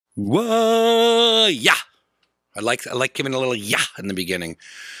Whoa, yeah. I like giving a little yeah in the beginning.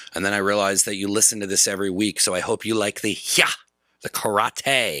 And then I realized that you listen to this every week, so I hope you like the yeah, the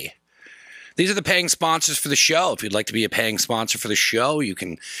karate. These are the paying sponsors for the show. If you'd like to be a paying sponsor for the show, you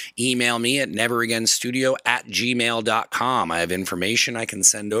can email me at neveragainstudio@gmail.com. I have information I can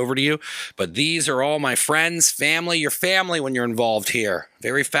send over to you. But these are all my friends, family, your family when you're involved here.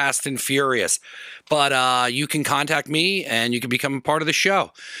 Very fast and furious. But you can contact me and you can become a part of the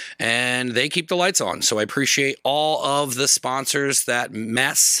show. And they keep the lights on. So I appreciate all of the sponsors that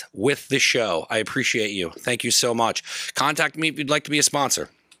mess with the show. I appreciate you. Thank you so much. Contact me if you'd like to be a sponsor.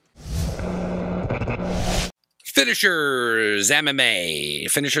 Finishers MMA,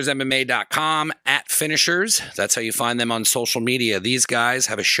 finishersmma.com, @finishers. That's how you find them on social media. These guys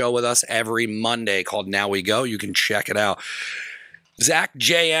have a show with us every Monday called Now We Go. You can check it out. Zach,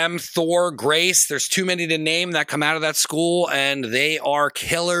 JM, Thor, Grace, there's too many to name that come out of that school, and they are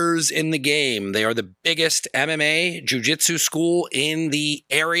killers in the game. They are the biggest MMA jiu-jitsu school in the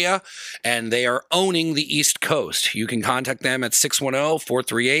area, and they are owning the East Coast. You can contact them at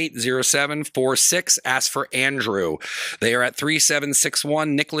 610-438-0746. Ask for Andrew. They are at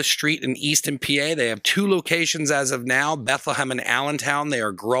 3761 Nicholas Street in Easton, PA. They have 2 locations as of now, Bethlehem and Allentown. They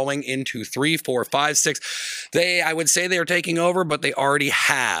are growing into 3, 4, 5, 6. I would say they are taking over, but they already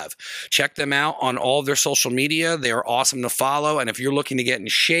have. Check them out on all of their social media. They are awesome to follow. And if you're looking to get in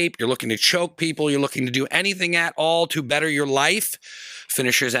shape, you're looking to choke people, you're looking to do anything at all to better your life,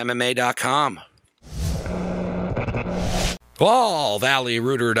 finishersmma.com.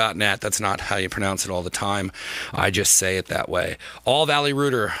 AllValleyRooter.net. That's not how you pronounce it all the time. I just say it that way. All Valley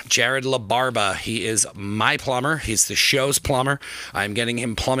Rooter, Jared LaBarba. He is my plumber. He's the show's plumber. I'm getting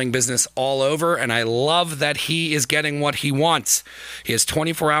him plumbing business all over, and I love that he is getting what he wants. He has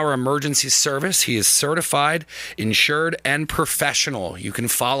 24-hour emergency service. He is certified, insured, and professional. You can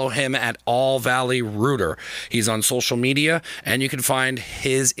follow him at All Valley Rooter. He's on social media, and you can find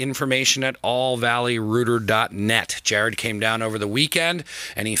his information at allvalleyrooter.net. Jared came down over the weekend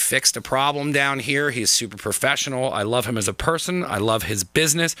and he fixed a problem down here. He's super professional. I love him as a person. I love his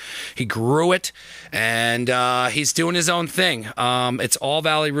business. He grew it and he's doing his own thing. It's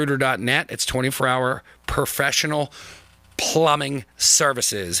allvalleyrooter.net. It's 24-hour professional plumbing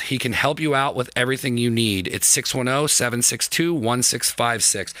services. He can help you out with everything you need. It's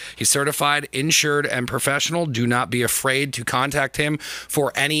 610-762-1656. He's certified, insured, and professional. Do not be afraid to contact him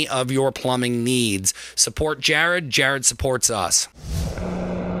for any of your plumbing needs. Support Jared. Jared supports us.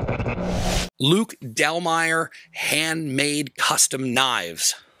 Luke Delmeyer Handmade Custom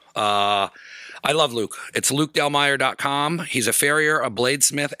Knives. I love Luke. It's lukedelmeyer.com. He's a farrier, a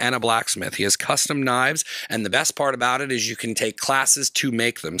bladesmith, and a blacksmith. He has custom knives, and the best part about it is you can take classes to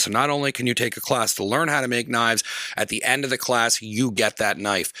make them. So not only can you take a class to learn how to make knives, at the end of the class, you get that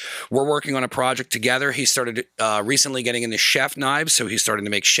knife. We're working on a project together. He started recently getting into chef knives, so he's starting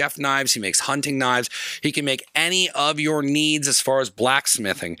to make chef knives. He makes hunting knives. He can make any of your needs as far as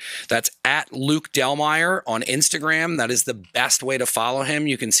blacksmithing. That's at Luke Delmeyer on Instagram. That is the best way to follow him.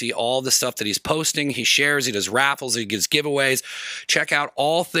 You can see all the stuff that he's posting, he shares, he does raffles, he gives giveaways. Check out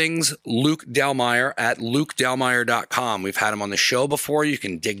all things Luke Delmeyer at lukedelmeyer.com. We've had him on the show before. You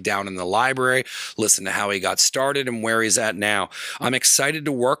can dig down in the library, listen to how he got started and where he's at now. I'm excited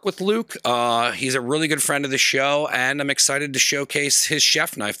to work with Luke. He's a really good friend of the show, and I'm excited to showcase his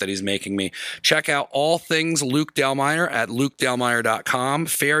chef knife that he's making me. Check out all things Luke Delmeyer at lukedelmeyer.com.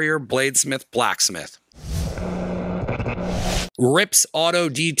 Farrier, bladesmith, blacksmith. Rips Auto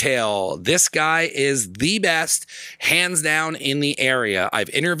Detail. This guy is the best, hands down, in the area.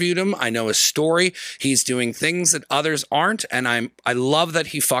 I've interviewed him. I know his story. He's doing things that others aren't, and I love that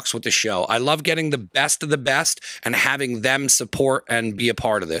he fucks with the show. I love getting the best of the best and having them support and be a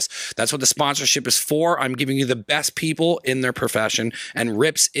part of this. That's what the sponsorship is for. I'm giving you the best people in their profession, and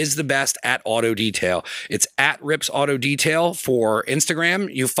Rips is the best at auto detail. It's at Rips Auto Detail for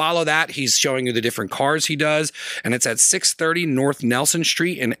Instagram. You follow that. He's showing you the different cars he does, and it's at 630 North Nelson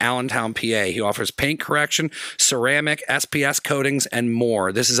Street in Allentown, PA. He offers paint correction, ceramic, SPS coatings, and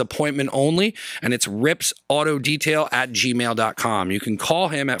more. This is appointment only, and it's ripsautodetail@gmail.com. You can call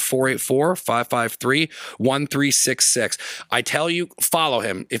him at 484-553-1366. I tell you, follow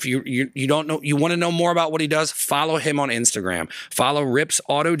him. If you don't know, you want to know more about what he does, follow him on Instagram. Follow Rips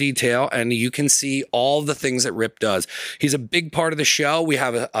Auto Detail, and you can see all the things that Rip does. He's a big part of the show. We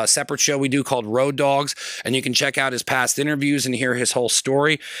have a separate show we do called Road Dogs, and you can check out his past interviews and hear his whole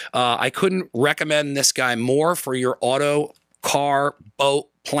story. I couldn't recommend this guy more for your auto, car, boat,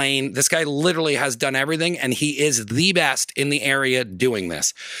 plane. This guy literally has done everything, and he is the best in the area doing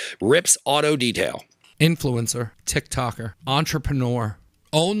this. Rips Auto Detail. Influencer, TikToker, entrepreneur,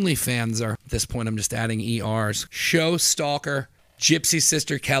 OnlyFans are, at this point, I'm just adding ERs. Show stalker, Gypsy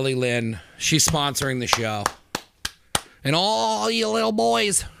Sister Kelly Lynn. She's sponsoring the show. And all you little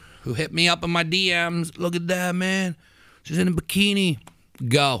boys who hit me up in my DMs, look at that, man. She's in a bikini.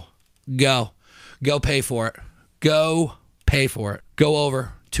 Go pay for it. Go pay for it. Go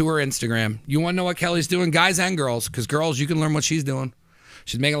over to her Instagram. You want to know what Kelly's doing? Guys and girls, because girls, you can learn what she's doing.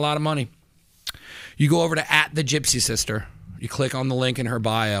 She's making a lot of money. You go over to @theGypsySister. You click on the link in her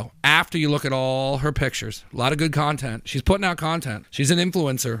bio. After you look at all her pictures, a lot of good content. She's putting out content. She's an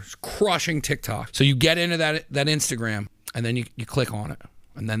influencer. She's crushing TikTok. So you get into that Instagram, and then you click on it.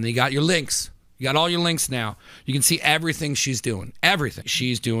 And then you got your links. You got all your links now. You can see everything she's doing. Everything.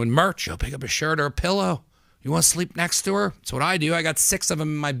 She's doing merch. She'll pick up a shirt or a pillow. You want to sleep next to her? That's what I do. I got 6 of them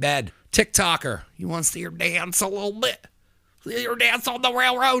in my bed. TikToker. You want to see her dance a little bit? See her dance on the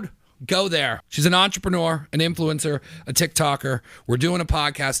railroad? Go there. She's an entrepreneur, an influencer, a TikToker. We're doing a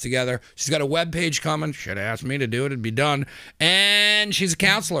podcast together. She's got a webpage coming. Should have asked me to do it. It'd be done. And she's a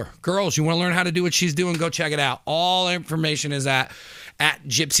counselor. Girls, you want to learn how to do what she's doing? Go check it out. All information is at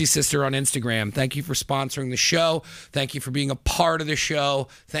Gypsy Sister on Instagram. Thank you for sponsoring the show. Thank you for being a part of the show.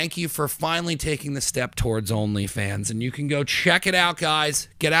 Thank you for finally taking the step towards OnlyFans. And you can go check it out, guys.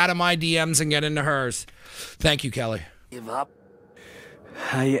 Get out of my DMs and get into hers. Thank you, Kelly. Give up.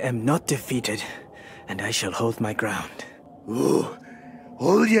 I am not defeated, and I shall hold my ground. Ooh,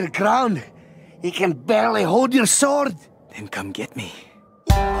 hold your ground? You can barely hold your sword. Then come get me.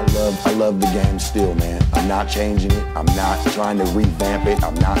 I love the game still, man. I'm not changing it. I'm not trying to revamp it.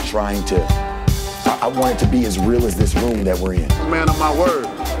 I'm not trying to... I want it to be as real as this room that we're in. Man of my word.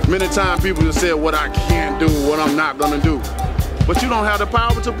 Many times people just say what I can't do, what I'm not gonna do. But you don't have the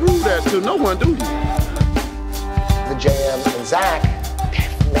power to prove that to no one, do you? The JM and Zach,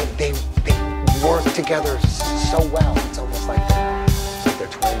 they work together so well. It's almost like they're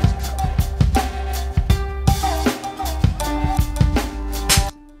twins or something.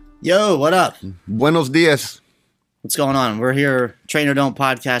 Yo, what up? Buenos dias. What's going on? We're here, Trainer Don't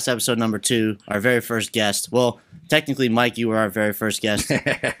Podcast, episode number 2. Our very first guest. Well, technically, Mike, you were our very first guest.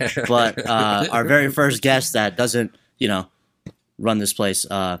 But our very first guest that doesn't, run this place.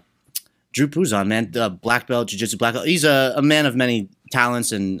 Drew Puzon, man, black belt, jiu-jitsu black belt. He's a man of many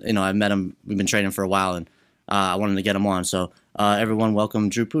talents, and I've met him. We've been training for a while, and I wanted to get him on. So everyone, welcome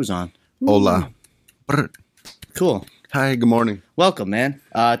Drew Puzon. Hola. Cool. Hi, good morning. Welcome, man.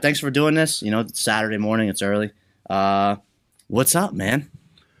 Thanks for doing this. It's Saturday morning. It's early. What's up, man?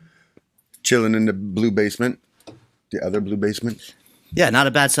 Chilling in the blue basement. The other blue basement. Yeah, not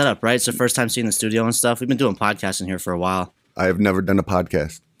a bad setup, right? It's the first time seeing the studio and stuff. We've been doing podcasting here for a while. I have never done a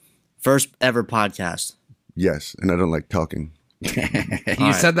podcast. First ever podcast. Yes, and I don't like talking.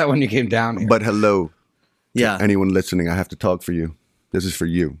 You said that when you came down here. But hello. Yeah. Anyone listening, I have to talk for you. This is for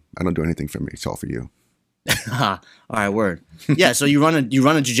you. I don't do anything for me. It's all for you. All right, word. Yeah, so you run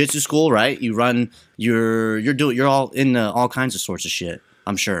a jiu-jitsu school, right? You're all in all kinds of sorts of shit,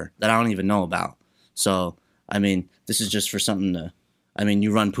 I'm sure, that I don't even know about. So, this is just for something to...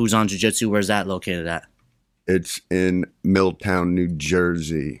 you run Puzon Jiu-Jitsu. Where's that located at? It's in Milltown, New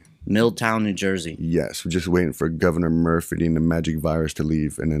Jersey. Milltown, New Jersey. Yes, we're just waiting for Governor Murphy and the magic virus to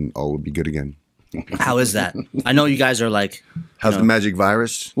leave, and then all will be good again. How is that? I know you guys are like... How's the magic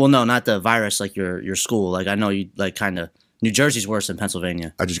virus? Well, no, not the virus, like your school. Like, I know you, like, kind of... New Jersey's worse than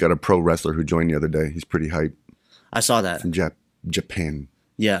Pennsylvania. I just got a pro wrestler who joined the other day. He's pretty hype. I saw that. From Japan.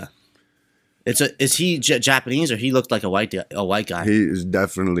 Yeah. Is he Japanese, or he looked like a white guy? He is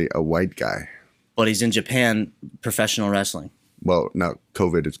definitely a white guy. But he's in Japan, professional wrestling. Well, now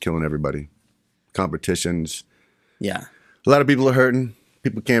COVID is killing everybody. Competitions. Yeah. A lot of people are hurting.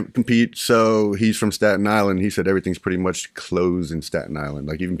 People can't compete. So he's from Staten Island. He said everything's pretty much closed in Staten Island.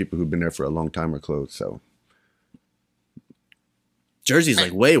 Like, even people who've been there for a long time are closed. So Jersey's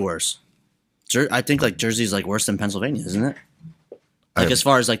like way worse. I think like Jersey's like worse than Pennsylvania, isn't it? Like, as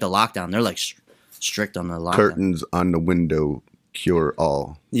far as like the lockdown, they're like strict on the lockdown. Curtains on the window cure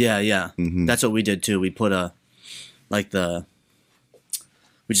all. Yeah, yeah. Mm-hmm. That's what we did too. We put we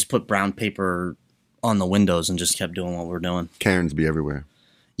just put brown paper on the windows and just kept doing what we're doing. Karens be everywhere.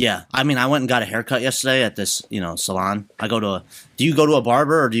 Yeah. I went and got a haircut yesterday at this, salon. Do you go to a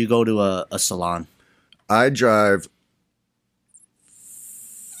barber or do you go to a salon? I drive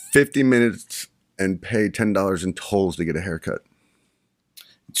 50 minutes and pay $10 in tolls to get a haircut.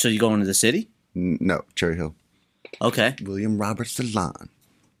 So you go into the city? No, Cherry Hill. Okay. William Roberts Salon.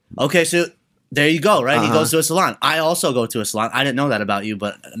 Okay, so There you go, right? He goes to a salon. I also go to a salon. I didn't know that about you,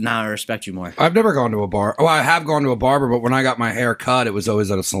 but now I respect you more. I've never gone to a bar. Well, I have gone to a barber, but when I got my hair cut, it was always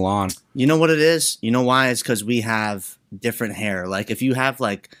at a salon. You know what it is? You know why? It's because we have different hair. Like if you have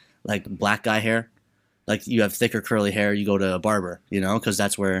like black guy hair, like you have thicker curly hair, you go to a barber, you know, because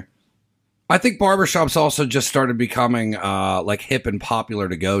that's where. I think barbershops also just started becoming like hip and popular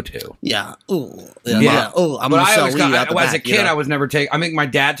to go to. Yeah. Ooh. Yeah. Oh, I'm gonna sell weed out the back, as a kid, you know? I was never taken. I think my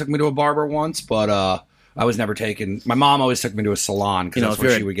dad took me to a barber once, but I was never taken. My mom always took me to a salon because that's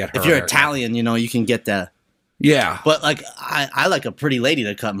where she would get her. If you're hair Italian, you know, you can get that. Yeah. But like, I like a pretty lady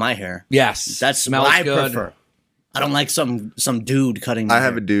to cut my hair. Yes. That's Smells what I good. prefer. I don't like some dude cutting my I hair.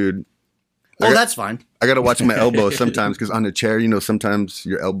 have a dude. Well, that's fine. I got to watch my elbows sometimes because on the chair, you know, sometimes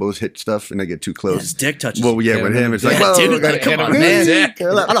your elbows hit stuff and they get too close. His dick touches. Well, yeah, with him, it's like, Yeah, whoa, dude, gotta come hit on, him. man.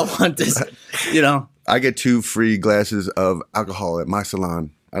 I don't want this. You know, I get 2 free glasses of alcohol at my salon.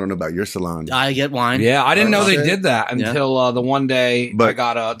 I don't know about your salon. I get wine. Yeah, I didn't know they Okay. did that until the one day But- I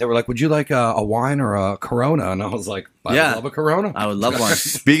got they were like, would you like a wine or a Corona? And I was like, I Yeah. love a Corona. I would love one.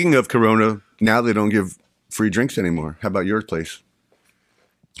 Speaking of Corona, now they don't give free drinks anymore. How about your place?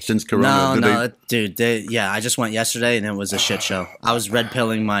 Since Corona, dude. I just went yesterday and it was a shit show. I was red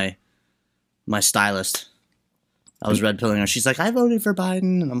pilling my stylist. I was red pilling her. She's like, I voted for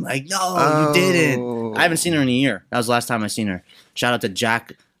Biden, and I'm like, no, you didn't. I haven't seen her in a year. That was the last time I seen her. Shout out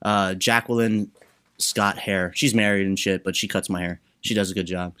to Jacqueline Scott Hair. She's married and shit, but she cuts my hair. She does a good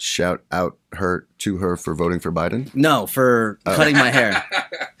job. shout out to her for voting for Biden. No, for cutting my hair.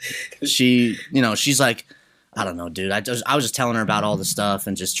 She, you know, she's like, I don't know, dude. I was just telling her about all the stuff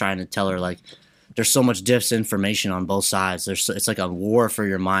and just trying to tell her like, there's so much disinformation on both sides. It's like a war for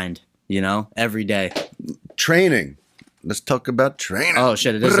your mind, you know, every day. Training. Let's talk about training. Oh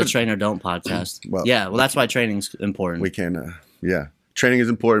shit! It is a Train or Don't podcast. Well- Well, that's why training's important. We can, yeah. Training is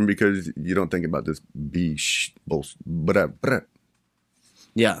important because you don't think about this bullshit.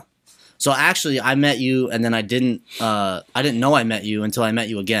 Yeah. So actually, I met you, and then I didn't know I met you until I met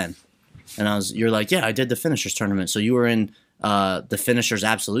you again, and you're like, yeah, I did the finishers tournament. So you were in the finishers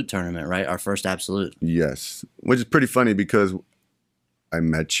absolute tournament, right? Our first absolute. Yes. Which is pretty funny because I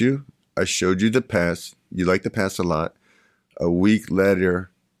met you. I showed you the pass. You like the pass a lot. A week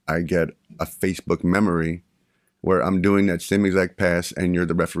later, I get a Facebook memory where I'm doing that same exact pass and you're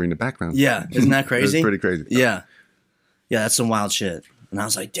the referee in the background. Yeah, isn't that crazy? It's pretty crazy. Yeah, that's some wild shit. And I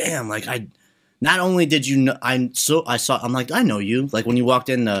was like, damn, like not only did you know, I'm like, I know you. Like when you walked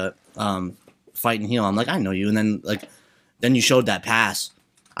in the Fight and Heal, I'm like, I know you. And then you showed that pass.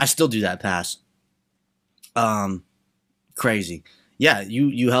 I still do that pass. Crazy. Yeah,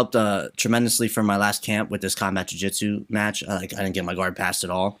 you helped tremendously for my last camp with this combat jiu-jitsu match. I didn't get my guard passed at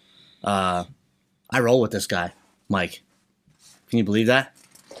all. I roll with this guy, Mike. Can you believe that?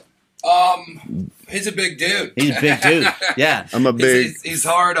 He's a big dude. He's a big dude. Yeah. I'm a big, He's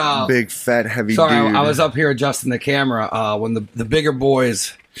hard. big, fat, heavy Sorry, dude. I was up here adjusting the camera. When the bigger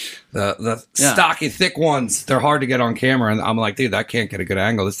boys, the Yeah. stocky, thick ones, they're hard to get on camera. And I'm like, dude, I can't get a good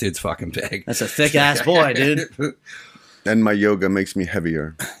angle. This dude's fucking big. That's a thick ass boy, dude. And my yoga makes me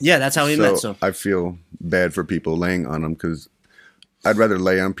heavier. Yeah, that's how we met. So I feel bad for people laying on them because I'd rather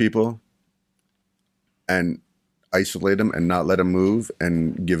lay on people and isolate them and not let them move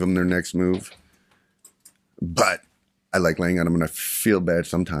and give them their next move. But I like laying on them and I feel bad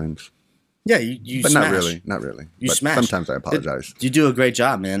sometimes. yeah, you But smash. not really. You but smash. sometimes I apologize. You do a great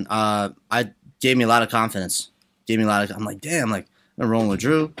job, man. I gave me a lot of confidence. I'm like, damn, like I'm rolling with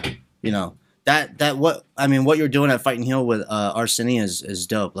Drew. You know what you're doing at Fight and Heal with Arsini is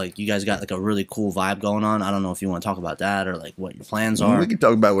dope. Like you guys got like a really cool vibe going on. I don't know if you want to talk about that or like what your plans are. We can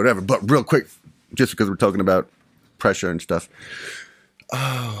talk about whatever, but real quick, just because we're talking about pressure and stuff.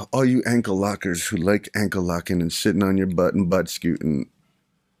 Oh, all you ankle lockers who like ankle locking and sitting on your butt and butt scooting.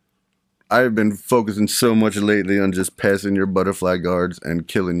 I've been focusing so much lately on just passing your butterfly guards and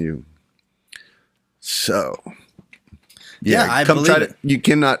killing you. So, Yeah, I believe it. You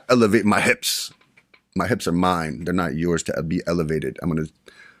cannot elevate my hips. My hips are mine. They're not yours to be elevated. I'm going to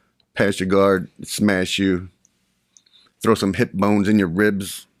pass your guard, smash you, throw some hip bones in your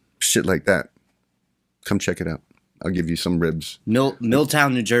ribs, shit like that. Come check it out. I'll give you some ribs.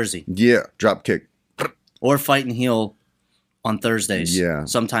 Milltown, New Jersey, Yeah, drop kick. or Fight and Heal on Thursdays. Yeah.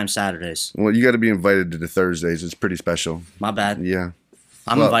 Sometimes Saturdays. Well, you got to be invited to the Thursdays. It's pretty special. My bad. Yeah.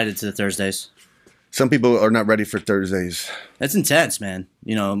 I'm Well- invited to the Thursdays. Some people are not ready for Thursdays. It's intense, man.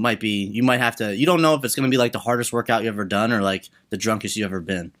 You know, you might have to, you don't know if it's going to be like the hardest workout you ever done or like the drunkest you ever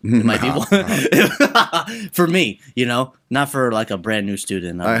been. It might be for me, you know, not for like a brand new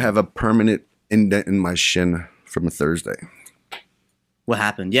student. I have a permanent indent in my shin from a Thursday. What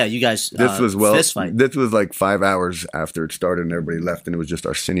happened? Yeah, you guys This was fist fight. This was like 5 hours after it started and everybody left, and it was just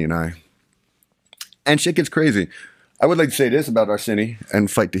Arsini and I. And shit gets crazy. I would like to say this about Arsini and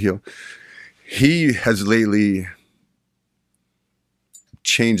Fight to Heal. He has lately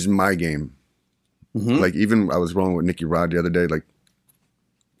changed my game. Like, even I was rolling with Nicky Rod the other day. Like,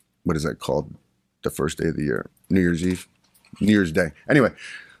 what is that called? The first day of the year, New Year's Eve, New Year's Day. Anyway,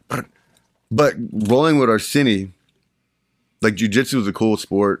 but rolling with Arsini, like, jiu-jitsu is a cool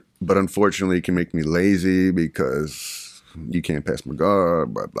sport, but unfortunately it can make me lazy because you can't pass my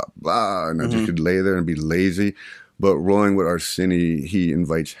guard, blah, blah, blah. And I just could lay there and be lazy. But rolling with Arsini, he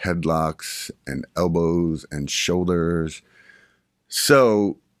invites headlocks and elbows and shoulders.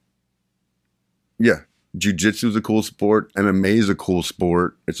 So, yeah, jiu-jitsu is a cool sport. MMA is a cool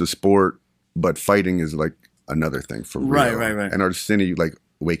sport. It's a sport, but fighting is like another thing for real. Right. And Arsini like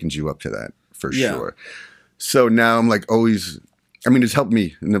wakens you up to that for sure. So now I'm like always, I mean, it's helped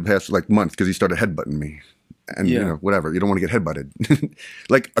me in the past like month because he started headbutting me. And, you know, whatever. You don't want to get headbutted.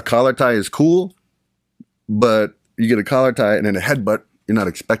 Like, a collar tie is cool, but you get a collar tie and then a headbutt, you're not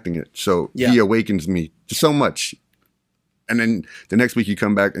expecting it. So he awakens me so much. And then the next week you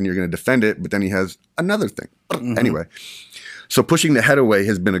come back and you're going to defend it, but then he has another thing. Anyway, so pushing the head away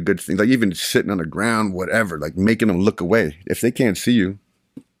has been a good thing. Like, even sitting on the ground, whatever, like making them look away. If they can't see you,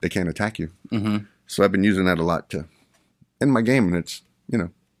 they can't attack you. So I've been using that a lot in my game, and it's, you know,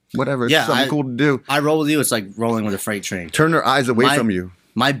 whatever. It's something cool to do. I roll with you. It's like rolling with a freight train. Turn their eyes away from you.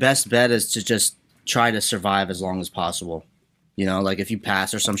 My best bet is to just try to survive as long as possible. You know, like if you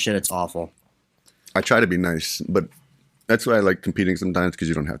pass or some shit, it's awful. I try to be nice, but that's why I like competing sometimes, because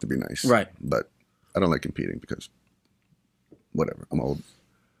you don't have to be nice. Right. But I don't like competing because whatever. I'm old.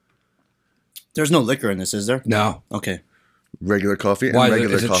 There's no liquor in this, is there? No. Okay. Regular coffee and Why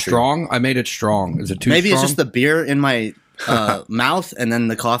regular is it coffee. strong? I made it strong. Is it too Maybe strong? it's just the beer in my mouth and then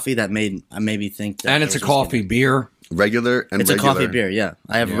the coffee that made me think that. And it's a coffee beer. Regular and It's regular. a coffee beer, yeah.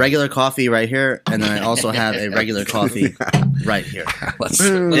 I have regular coffee right here, and then I also have a regular coffee right here. Let's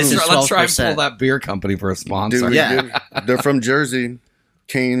This is try and 12%. pull that beer company for a sponsor. Dude, Yeah. They're from Jersey.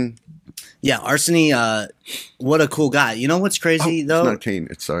 Kane. Yeah, Arsini, what a cool guy. You know what's crazy though? It's not Kane.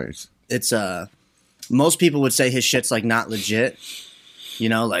 It's most people would say his shit's like not legit. You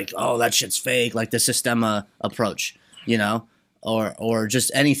know, like, oh, that shit's fake, like the Sistema approach, you know? Or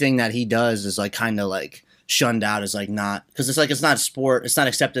just anything that he does is like kind of like shunned out as like not, because it's like it's not a sport, it's not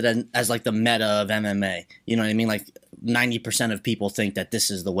accepted as like the meta of MMA. You know what I mean? Like 90% of people think that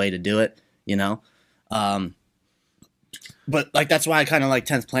this is the way to do it, you know? But like that's why I kind of like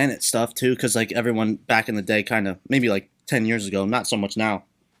 10th Planet stuff too, because like everyone back in the day, kind of maybe like 10 years ago, not so much now.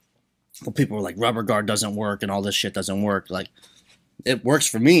 Well, people were like, rubber guard doesn't work and all this shit doesn't work. Like, it works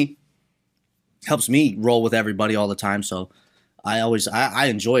for me, helps me roll with everybody all the time. So I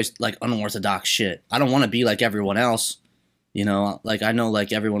enjoy like unorthodox shit. I don't want to be like everyone else, you know. Like, I know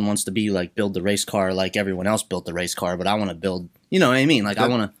like everyone wants to be like build the race car like everyone else built the race car, but I want to build, you know what I mean? Like, I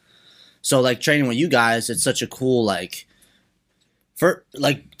want to. So like training with you guys, it's such a cool like. For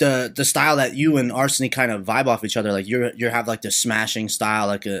like the style that you and Arsini kind of vibe off each other, like you have like the smashing style,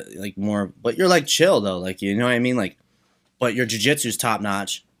 like more, but you're like chill though, like, you know what I mean, like, but your jiu-jitsu's top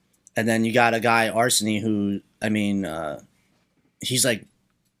notch, and then you got a guy Arsini who, I mean, he's like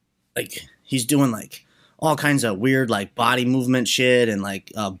he's doing like all kinds of weird like body movement shit and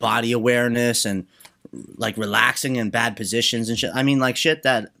like body awareness and like relaxing in bad positions and shit. I mean, like shit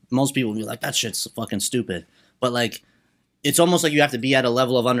that most people would be like, that shit's fucking stupid, but like. It's almost like you have to be at a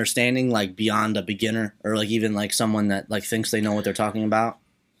level of understanding, like beyond a beginner or like even like someone that like thinks they know what they're talking about.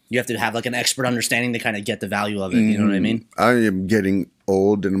 You have to have like an expert understanding to kind of get the value of it. You know what I mean? I am getting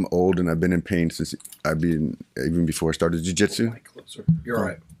old, and I'm old, and I've been in pain since even before I started jiu-jitsu. You're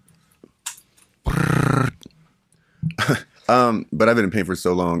right. But I've been in pain for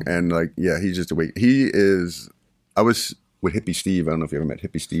so long, and like, yeah, he's just awake. I was with Hippie Steve. I don't know if you ever met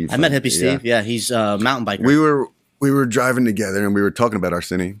Hippie Steve. I met Hippie Steve. Yeah, he's a mountain biker. We were driving together and we were talking about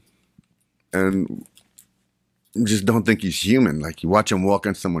Arsini, and just don't think he's human. Like, you watch him walk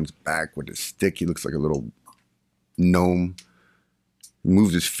on someone's back with his stick, he looks like a little gnome. He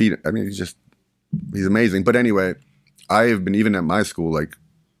moves his feet. I mean, he's amazing. But anyway, I have been, even at my school, like,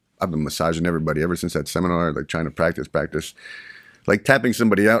 I've been massaging everybody ever since that seminar, like trying to practice. Like tapping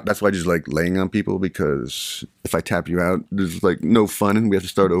somebody out, that's why I just like laying on people, because if I tap you out, there's like no fun and we have to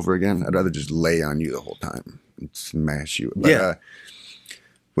start over again. I'd rather just lay on you the whole time and smash you. But,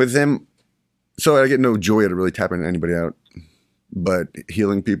 with him, so I get no joy out of really tapping anybody out, but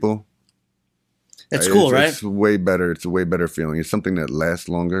healing people. It's cool, right? It's way better. It's a way better feeling. It's something that lasts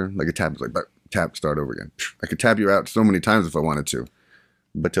longer. Like a tap is like, tap, start over again. I could tap you out so many times if I wanted to.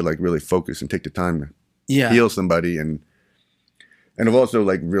 but to like really focus and take the time to Yeah. heal somebody. And I've also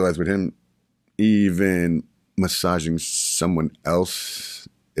like realized with him, even massaging someone else,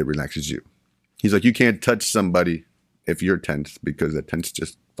 it relaxes you. He's like, you can't touch somebody if you're tense because that tense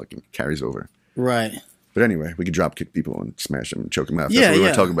just fucking carries over. Right. But anyway, we could drop kick people and smash them and choke them out. That's Yeah, what we yeah.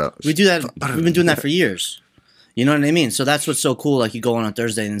 want to talk about. We do that. We've been doing that for years. You know what I mean? So that's what's so cool. Like you go on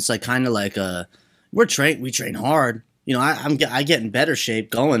Thursday, and it's like kind of like we train hard. You know, I get in better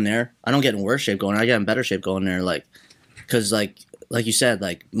shape going there. I don't get in worse shape going there. I get in better shape going there. Like, because like you said,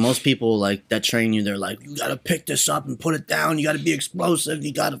 like most people like that train you, they're like, you gotta pick this up and put it down. You gotta be explosive.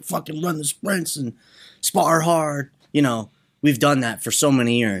 You gotta fucking run the sprints and spar hard. You know, we've done that for so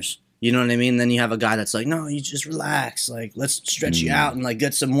many years. You know what I mean? Then you have a guy that's like, no, you just relax. Like, let's stretch you out and like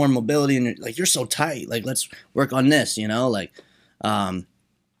get some more mobility. And like, you're so tight. Like, let's work on this. You know, like,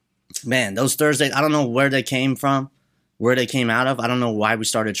 man, those Thursdays. I don't know where they came from, where they came out of. I don't know why we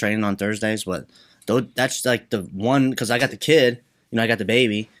started training on Thursdays, but that's like the one because I got the kid. You know, I got the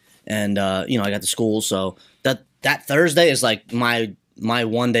baby, and you know, I got the school. So that Thursday is like my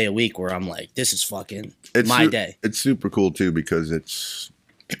 1 day a week where I'm like, this is fucking my day. It's super cool too because it's.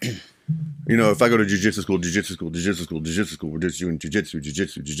 You know, if I go to jiu-jitsu school, we're just doing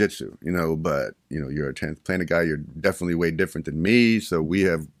jiu-jitsu, you know, but, you know, you're a 10th Planet guy, you're definitely way different than me, so we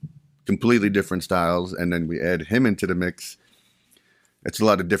have completely different styles, and then we add him into the mix. It's a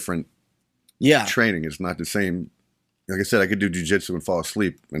lot of different training. It's not the same. Like I said, I could do jiu-jitsu and fall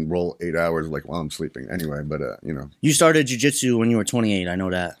asleep and roll 8 hours like while I'm sleeping anyway, but, you know. You started jiu-jitsu when you were 28, I know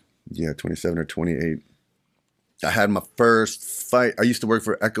that. Yeah, 27 or 28. I had my first fight. I used to work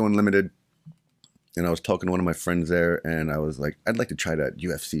for Echo Unlimited, and I was talking to one of my friends there, and I was like, I'd like to try that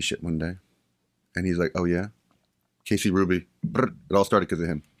UFC shit one day. And he's like, oh, yeah? Casey Ruby. It all started because of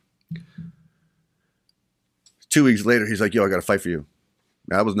him. 2 weeks later, he's like, yo, I got to fight for you.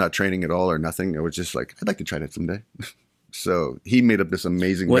 I was not training at all or nothing. I was just like, I'd like to try that someday. So he made up this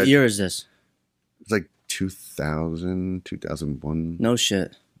amazing... What year is this? It's like 2000, 2001. No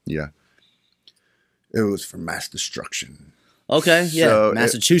shit. Yeah. It was for mass destruction. Okay, yeah, So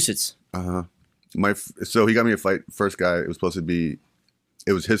Massachusetts. So he got me a fight. First guy, it was supposed to be,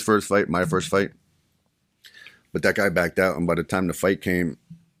 it was his first fight, my first fight. But that guy backed out, and by the time the fight came,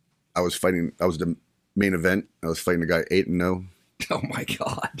 I was the main event. I was fighting a guy 8-0. Oh my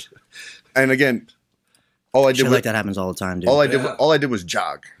God. And again, all I did Shit was like that happens all the time, dude. all I did was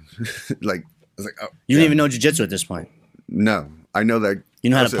jog. Like I was like, oh, you didn't even know jiu-jitsu at this point. No, I know that. You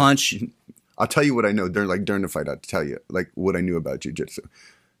know how to punch. I'll tell you what I know during the fight. I'll tell you like what I knew about jiu-jitsu.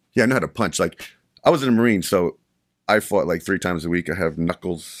 Yeah, I know how to punch. Like I was in the Marines, so I fought like 3 times a week. I have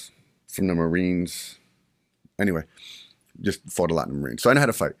knuckles from the Marines. Anyway, just fought a lot in the Marines, so I know how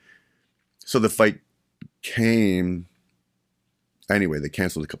to fight. So the fight came. Anyway, they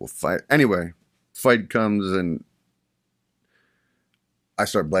canceled a couple of fights. Anyway, fight comes and I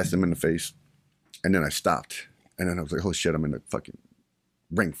start blasting him in the face, and then I stopped, and then I was like, "Oh shit, I'm in the fucking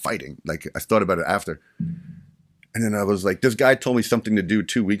ring fighting." Like I thought about it after, and then I was like, "This guy told me something to do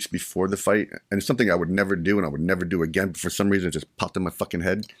 2 weeks before the fight, and it's something I would never do, and I would never do again." But for some reason, it just popped in my fucking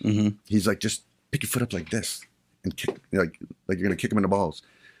head. Mm-hmm. He's like, "Just pick your foot up like this and kick, like you're gonna kick him in the balls,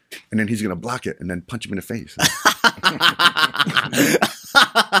 and then he's gonna block it and then punch him in the face."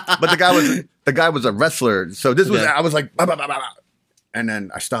 But the guy was a wrestler, so this was I was like, bah, bah, bah, bah, bah. And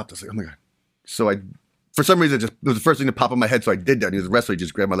then I stopped. I was like, oh my God. So for some reason, it was the first thing to pop in my head. So I did that. And he was a wrestler. He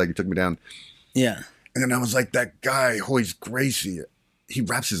just grabbed my leg and took me down. Yeah. And then I was like, that guy, Hoyce Gracie, he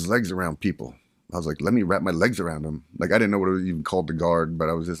wraps his legs around people. I was like, let me wrap my legs around him. Like, I didn't know what it was even called the guard, but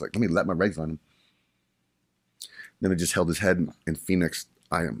I was just like, let me wrap my legs on him. Then I just held his head in Phoenix.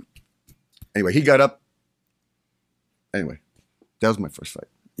 Anyway, he got up. Anyway, that was my first fight.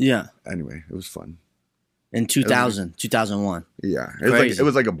 Yeah. Anyway, it was fun. In 2000, 2001. Yeah. It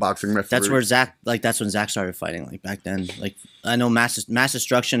was like a boxing referee. That's where that's when Zach started fighting, like back then. Like I know mass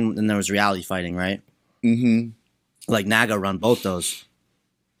destruction, and there was reality fighting, right? Mm-hmm. Like Naga run both those.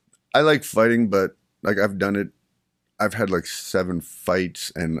 I like fighting, but like I've done it. I've had like 7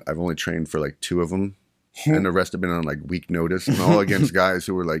 fights, and I've only trained for like 2 of them, and the rest have been on like week notice, and all against guys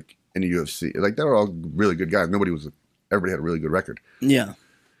who were like in the UFC. Like they were all really good guys. Everybody had a really good record. Yeah.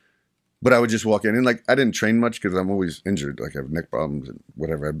 But I would just walk in, and like I didn't train much because I'm always injured. Like I have neck problems and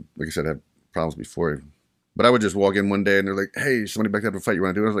whatever. Like I said, I had problems before. But I would just walk in one day, and they're like, "Hey, somebody back up a fight. You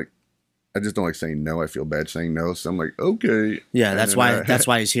want to do it?" I was like, "I just don't like saying no. I feel bad saying no." So I'm like, "Okay." Yeah, that's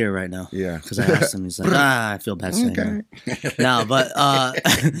why he's here right now. Yeah, because I asked him. He's like, "I feel bad saying no." No, but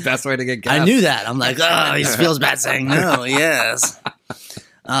best way to get gas. I knew that. I'm like, "Oh, he feels bad saying no." Yes.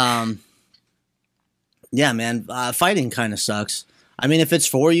 Yeah, man. Fighting kind of sucks. I mean, if it's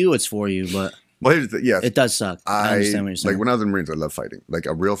for you, it's for you, but Well, here's the, yeah, it does suck. I understand what you're saying. Like when I was in the Marines, I love fighting. Like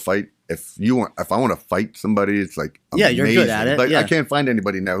a real fight. If I want to fight somebody, it's like amazing. You're good at it. Like yeah. I can't find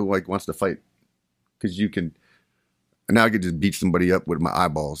anybody now who like wants to fight because you can. Now I could just beat somebody up with my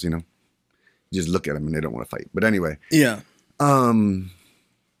eyeballs. You know, just look at them and they don't want to fight. But anyway, yeah.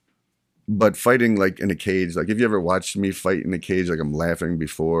 But fighting like in a cage, like if you ever watched me fight in a cage, like I'm laughing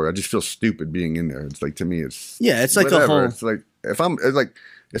before, I just feel stupid being in there. It's like to me, it's it's like whatever. a whole. It's like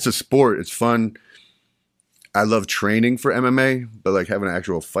it's a sport. It's fun. I love training for MMA, but like having an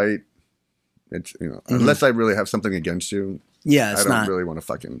actual fight, it's unless I really have something against you. Yeah, I don't really want to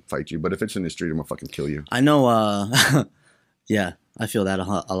fucking fight you. But if it's in the street, I'm gonna fucking kill you. I know. Yeah, I feel that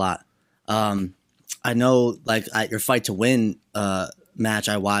a lot. I know, like at your Fight to Win match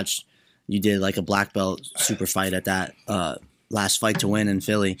I watched, you did like a black belt super fight at that last Fight to Win in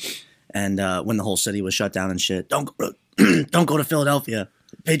Philly, and when the whole city was shut down and shit. Don't go to Philadelphia.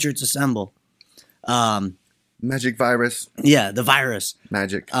 Patriots assemble. Magic virus. Yeah, the virus.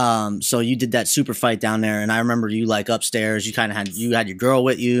 Magic. So you did that super fight down there, and I remember you like upstairs. You kind of had your girl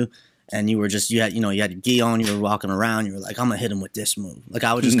with you, and you were just you had your gi on. You were walking around. You were like, I'm gonna hit him with this move. Like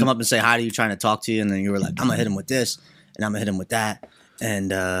I would just come up and say hi to you, trying to talk to you, and then you were like, I'm gonna hit him with this, and I'm gonna hit him with that,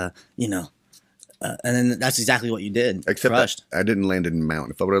 and and then that's exactly what you did. Except I didn't land in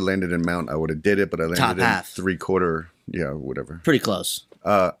mount. If I would have landed in mount, I would have did it, but I landed Top in half. 3/4. Yeah, whatever. Pretty close.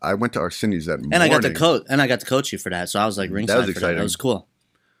 I went to Arseni's that morning. And I got to coach you for that. So I was like ringside. That was for exciting. That was cool.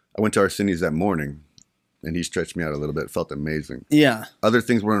 I went to Arseni's that morning, and he stretched me out a little bit. It felt amazing. Yeah. Other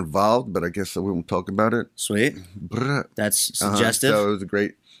things were involved, but I guess we won't talk about it. Sweet. That's suggestive. So it was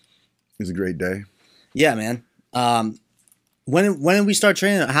a great day. Yeah, man. When did we start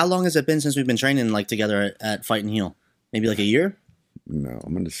training? How long has it been since we've been training like together at Fight and Heal? Maybe like a year? No,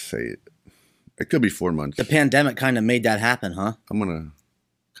 I'm gonna say it. It could be 4 months. The pandemic kind of made that happen, huh? I'm gonna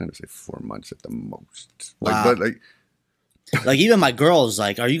kind of say 4 months at the most. Wow. But like even my girl's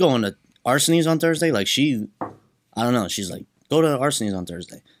like, "Are you going to Arseni's on Thursday?" Like I don't know. She's like, "Go to Arseni's on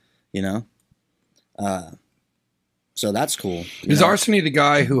Thursday," you know. So that's cool. Is Arseny the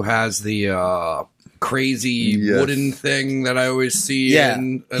guy who has the crazy wooden thing that I always see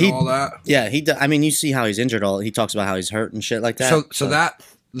and all that? Yeah, I mean, you see how he's injured. He talks about how he's hurt and shit like that. So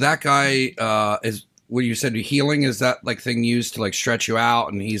that guy is what you said. Healing, is that like thing used to like stretch you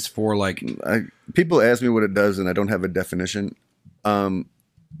out, and he's for like people ask me what it does, and I don't have a definition. I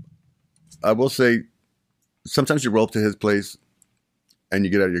will say, sometimes you roll up to his place, and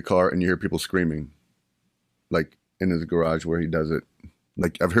you get out of your car, and you hear people screaming, like in his garage where he does it.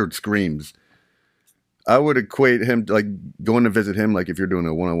 Like I've heard screams. I would equate him to like going to visit him, like if you're doing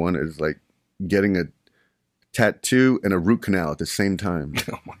a one-on-one, is like getting a tattoo and a root canal at the same time.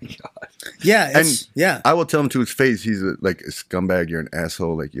 Oh my god! Yeah, I will tell him to his face, he's like a scumbag. You're an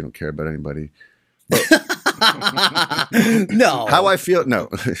asshole. Like you don't care about anybody. No, how I feel? No,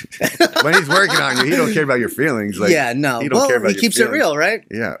 when he's working on you, he don't care about your feelings. Like yeah, no. He don't care about he keeps it real, right?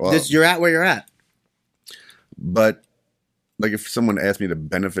 Yeah. Well, you're at where you're at. But like if someone asked me the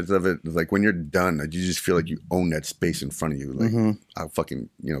benefits of it, it's like when you're done, like, you just feel like you own that space in front of you. Like I'll fucking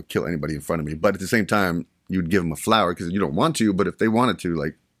kill anybody in front of me. But at the same time, you'd give them a flower because you don't want to. But if they wanted to,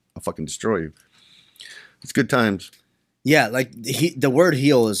 like I'll fucking destroy you. It's good times. Yeah, like the word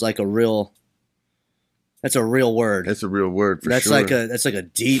heal is like a real. That's a real word. That's a real word for that's sure. That's like a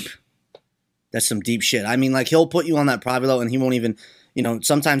deep. That's some deep shit. I mean, like he'll put you on that Pravilo and he won't even.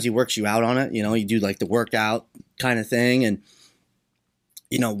 Sometimes he works you out on it. You do like the workout kind of thing, and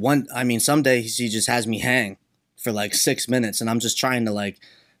some days he just has me hang for like 6 minutes, and I'm just trying to like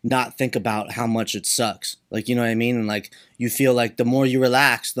not think about how much it sucks. Like, you know what I mean? And like you feel like the more you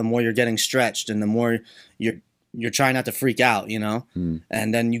relax, the more you're getting stretched, and the more you're trying not to freak out,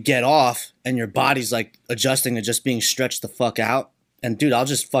 And then you get off, and your body's like adjusting to just being stretched the fuck out. And dude, I'll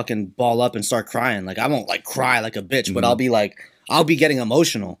just fucking ball up and start crying. Like I won't like cry like a bitch, but I'll be getting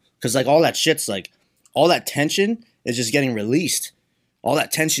emotional because like all that shit's like all that tension is just getting released. All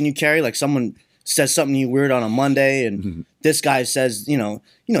that tension you carry, like someone says something to you weird on a Monday, and this guy says, you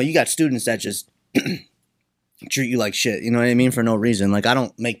got students that just treat you like shit. You know what I mean? For no reason. Like I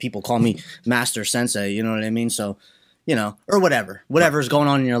don't make people call me master sensei. You know what I mean? So, or whatever's going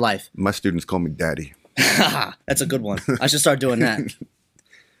on in your life. My students call me daddy. That's a good one. I should start doing that.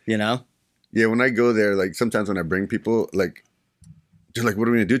 Yeah. When I go there, like sometimes when I bring people, like they're like, "What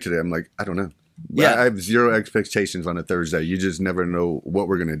are we gonna do today?" I'm like, "I don't know." Yeah. I have zero expectations on a Thursday. You just never know what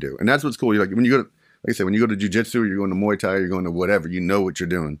we're gonna do, and that's what's cool. You're like when you go to, like I said, when you go to jiu-jitsu, or you're going to Muay Thai, you're going to whatever. You know what you're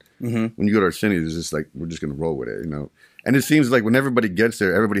doing. When you go to Arseni's, it's just like we're just gonna roll with it, And it seems like when everybody gets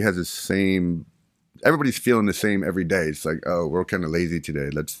there, everybody has the same everybody's feeling the same every day. It's like, oh, we're kind of lazy today.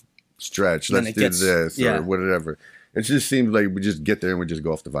 Let's stretch. And Let's then do it gets- this yeah. or whatever. It just seems like we just get there and we just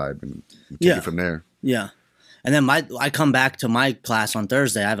go off the vibe and take it from there. Yeah. And then I come back to my class on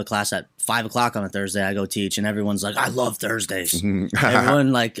Thursday. I have a class at 5 o'clock on a Thursday. I go teach, and everyone's like, I love Thursdays.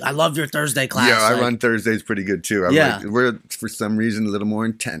 Everyone like, I love your Thursday class. Yeah, I like, run Thursdays pretty good too. We're for some reason a little more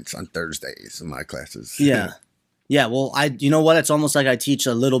intense on Thursdays in my classes. Yeah. Yeah, well, you know what? It's almost like I teach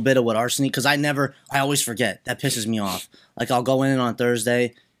a little bit of what Arsony, because I always forget. That pisses me off. Like, I'll go in on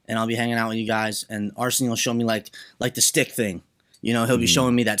Thursday, and I'll be hanging out with you guys, and Arsony will show me, like the stick thing. You know, he'll be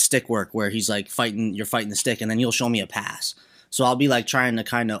showing me that stick work where he's, like, you're fighting the stick, and then he'll show me a pass. So I'll be, like, trying to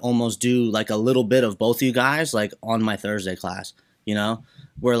kind of almost do, like, a little bit of both of you guys, like, on my Thursday class, you know?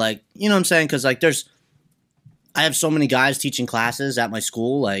 Where, like, you know what I'm saying? Because, like, I have so many guys teaching classes at my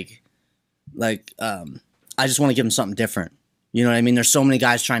school, I just want to give them something different. You know what I mean? There's so many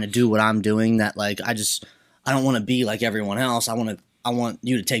guys trying to do what I'm doing that, like, I don't want to be like everyone else. I want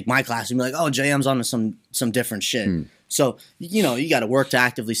you to take my class and be like, oh, JM's on to some different shit. So, you know, you got to work to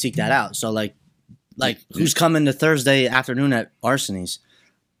actively seek that out. So, like who's coming to Thursday afternoon at Arsony's?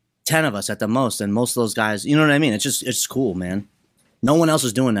 10 of us at the most, and most of those guys, you know what I mean? It's cool, man. No one else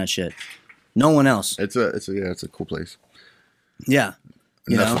is doing that shit. No one else. It's a cool place. Yeah.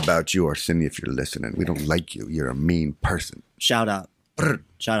 Enough about you, Arsony, if you're listening. We don't like you. You're a mean person. Shout out.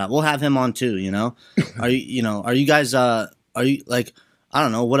 Shout out. We'll have him on too, you know? Are you guys, are you, like, I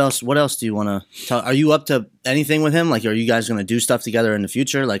don't know, what else do you want to tell? Are you up to anything with him? Like, are you guys going to do stuff together in the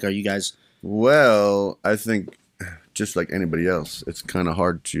future? Like, are you guys? Well, I think just like anybody else, it's kind of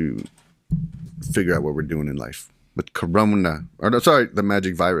hard to figure out what we're doing in life. With the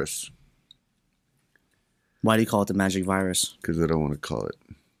magic virus. Why do you call it the magic virus? Because I don't want to call it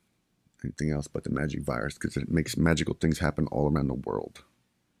anything else but the magic virus, because it makes magical things happen all around the world.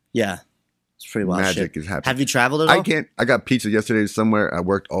 Yeah. It's pretty wild Magic shit. is happening. Have you traveled at all? I got pizza yesterday somewhere. I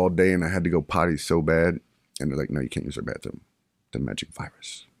worked all day and I had to go potty so bad. And they're like, no, you can't use our bathroom. The magic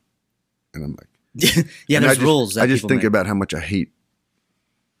virus. And I'm like, yeah, and there's rules. I just think about how much I hate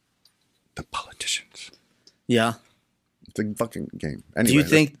the politicians. Yeah. It's a fucking game. Anyway,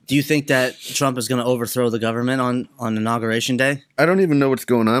 Do you think that Trump is going to overthrow the government on Inauguration Day? I don't even know what's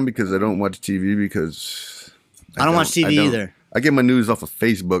going on because I don't watch TV because I don't watch TV either. I get my news off of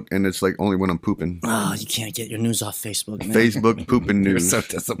Facebook, and it's like only when I'm pooping. Oh, you can't get your news off Facebook, man. Facebook pooping news. You're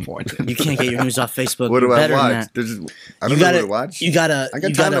so disappointed. You can't get your news off Facebook. What do You're I better than watch? that. I don't know what to watch. You gotta. I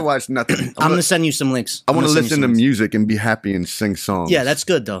got time to watch nothing. I'm gonna send you some links. I want to listen to music and be happy and sing songs. Yeah, that's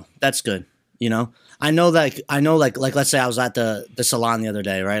good though. That's good. You know, I know like let's say I was at the salon the other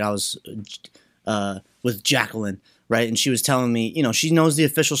day, right? I was with Jacqueline, right? And she was telling me, you know, she knows the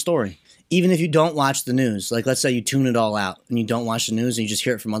official story. Even if you don't watch the news, like let's say you tune it all out and you don't watch the news and you just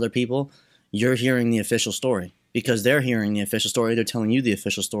hear it from other people, you're hearing the official story because they're hearing the official story. They're telling you the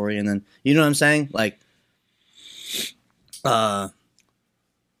official story. And then, you know what I'm saying? Like, so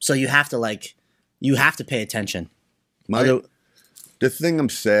you have to pay attention. The thing I'm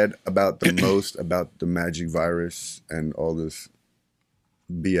sad about the most about the magic virus and all this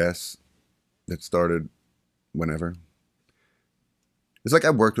BS that started whenever, it's like I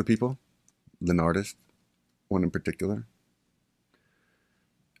worked with people, an artist, one in particular.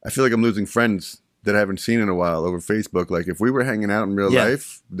 I feel like I'm losing friends that I haven't seen in a while over Facebook. Like if we were hanging out in real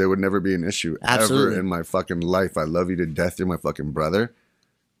life, there would never be an issue Absolutely. ever in my fucking life. I love you to death. You're my fucking brother.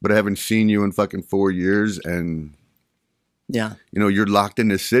 But I haven't seen you in fucking 4 years, and yeah, you know, you're locked in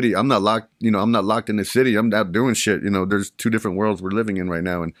this city. I'm not locked in the city. I'm out doing shit. You know, there's two different worlds we're living in right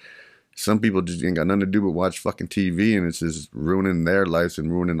now, and some people just ain't got nothing to do but watch fucking TV, and it's just ruining their lives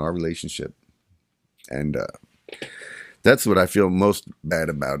and ruining our relationship. And that's what I feel most bad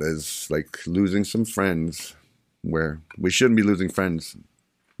about, is like losing some friends where we shouldn't be losing friends.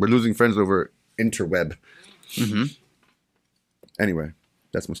 We're losing friends over interweb. Mm-hmm. Anyway,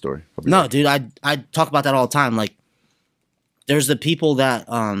 that's my story. No, dude, I talk about that all the time. Like, there's the people that,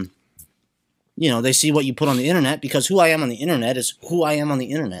 you know, they see what you put on the internet, because who I am on the internet is who I am on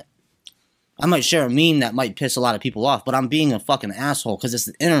the internet. I might share a meme that might piss a lot of people off, but I'm being a fucking asshole because it's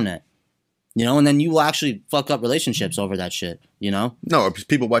the internet. You know, and then you will actually fuck up relationships over that shit, you know? No, it's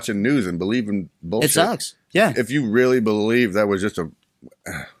people watching news and believe in bullshit. It sucks. Yeah. If you really believe that was just I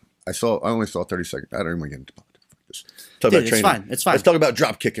only saw 30 seconds. I don't even want to get into politics. Talk about training. It's fine. Let's talk about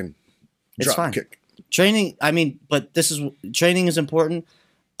drop kicking. It's fine. Training, I mean, but training is important.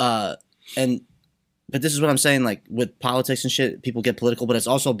 But this is what I'm saying, like with politics and shit, people get political, but it's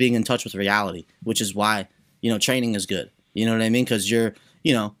also being in touch with reality, which is why, you know, training is good. You know what I mean? Because you're,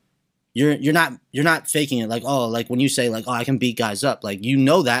 you know, you're not faking it. Like, oh, like when you say like, oh, I can beat guys up. Like, you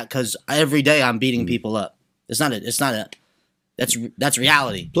know that because every day I'm beating people up. That's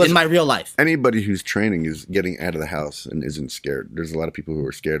reality in my real life. Anybody who's training is getting out of the house and isn't scared. There's a lot of people who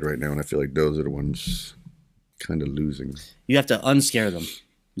are scared right now, and I feel like those are the ones kind of losing. You have to unscare them.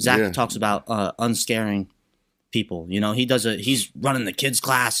 Zach talks about unscaring people. You know, he's running the kids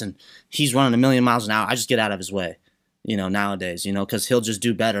class and he's running 1,000,000 miles an hour. I just get out of his way, you know, nowadays, you know, because he'll just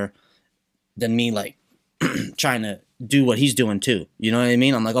do better than me, like trying to do what he's doing too. You know what I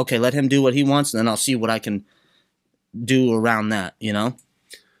mean? I'm like, okay, let him do what he wants, and then I'll see what I can do around that, you know?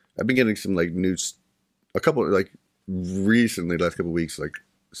 I've been getting some like news, a couple like recently, last couple of weeks, like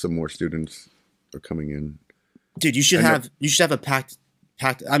some more students are coming in. Dude, you should have a packed.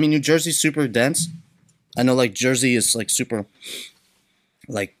 I mean, New Jersey's super dense. I know, like Jersey is like super,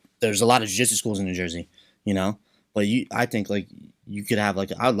 like there's a lot of jiu-jitsu schools in New Jersey, you know. But I think like you could have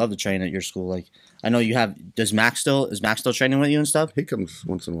like I'd love to train at your school. Like I know you have. Is Max still training with you and stuff? He comes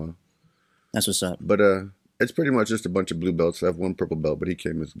once in a while. That's what's up. But it's pretty much just a bunch of blue belts. I have one purple belt, but he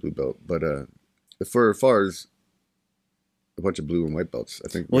came as a blue belt. But for as far as a bunch of blue and white belts, I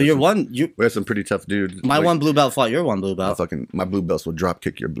think. Well, we have some pretty tough dudes. My one blue belt fought your one blue belt. My blue belts will drop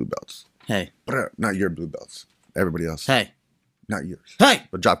kick your blue belts. Hey, not your blue belts. Everybody else. Hey, not yours. Hey,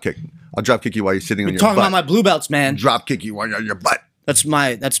 but drop kick. I'll drop kick you while you're sitting on your butt. Talking about my blue belts, man. Drop kick you while you're on your butt. That's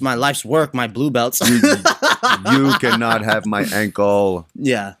my life's work. My blue belts. You cannot have my ankle.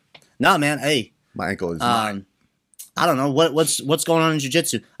 Yeah. No, man. Hey, my ankle is mine. I don't know what's going on in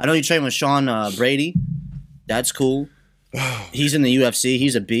jiu-jitsu. I know you train with Sean Brady. That's cool. He's in the UFC.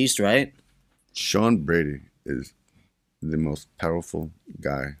 He's a beast, right? Sean Brady is the most powerful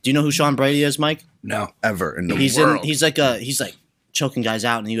guy. Do you know who Sean Brady is, Mike? No, ever in the world. He's like choking guys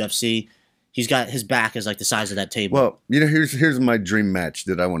out in the UFC. He's got his back is like the size of that table. Well, you know, here's my dream match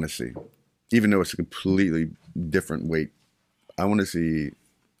that I want to see, even though it's a completely different weight. I want to see,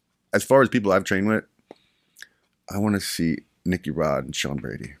 as far as people I've trained with, I want to see Nicky Rod and Sean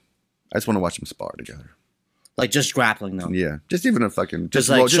Brady. I just want to watch them spar together. Like just grappling though. Yeah, just even a fucking just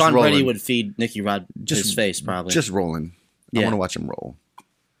like Sean Brady would feed Nicky Rod his face probably. Just rolling. Yeah. I want to watch him roll.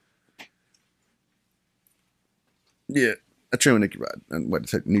 Yeah, I train with Nicky Rod on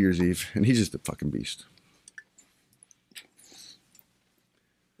New Year's Eve, and he's just a fucking beast.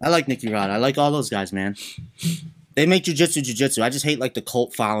 I like Nicky Rod. I like all those guys, man. They make jiu-jitsu. I just hate like the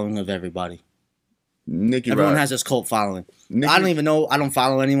cult following of everybody. Everyone has this cult following. I don't even know. I don't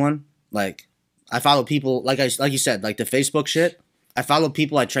follow anyone. Like I follow people like you said, like the Facebook shit. I follow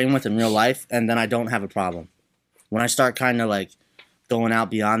people I train with in real life, and then I don't have a problem. When I start kind of like going out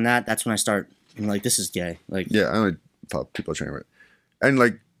beyond that, that's when I start being like, this is gay. Like yeah, I only follow people I train with, and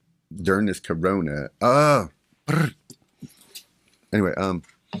like during this corona. Anyway,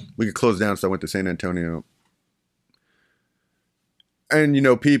 we could close down, so I went to San Antonio. And, you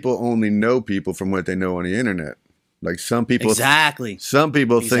know, people only know people from what they know on the internet. Like some people. Exactly. Some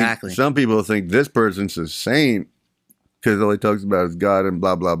people think this person's a saint because all he talks about is God and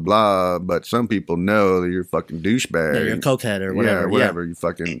blah, blah, blah. But some people know that you're a fucking douchebag. Yeah, you're a cokehead or whatever. Yeah, whatever. You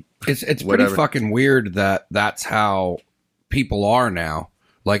fucking. It's whatever. Pretty fucking weird that that's how people are now.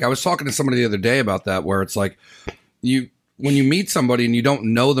 Like I was talking to somebody the other day about that, where it's like when you meet somebody and you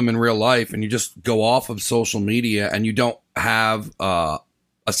don't know them in real life and you just go off of social media and you don't have a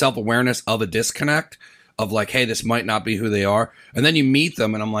self-awareness of a disconnect of like, hey, this might not be who they are. And then you meet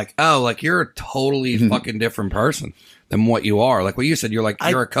them and I'm like, oh, like you're a totally fucking different person than what you are. Like what you said, you're like,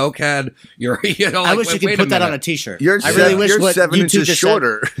 you're a cokehead. You're, you know, like, I wish you could put that on a t-shirt. You're 7 inches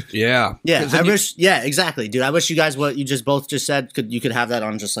shorter. Yeah. Yeah. Yeah, exactly, dude. I wish you guys, what you just both just said, you could have that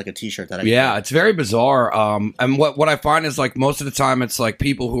on just like a t-shirt that I Yeah, it's very bizarre. And what I find is like most of the time it's like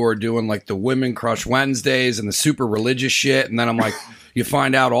people who are doing like the Women Crush Wednesdays and the super religious shit. And then I'm like, you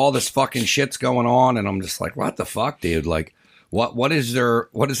find out all this fucking shit's going on. And I'm just like, what the fuck, dude? Like, what is there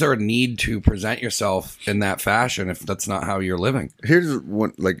a need to present yourself in that fashion if that's not how you're living? Here's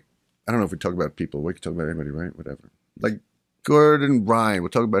one, like, I don't know if we talk about people. We can talk about anybody, right? Whatever. Like Gordon Ryan, we'll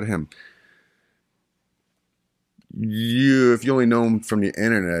talk about him. If you only know him from the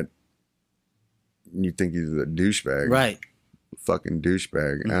internet, you think he's a douchebag. Right. Fucking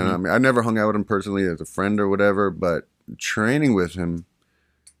douchebag. And I mean, I never hung out with him personally as a friend or whatever, but training with him,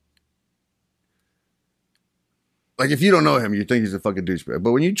 like, if you don't know him, you think he's a fucking douchebag.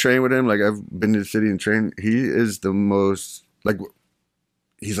 But when you train with him, like, I've been to the city and trained, he is the most, like,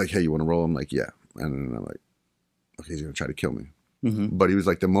 he's like, hey, you want to roll? I'm like, yeah. And then I'm like, okay, he's going to try to kill me. But he was,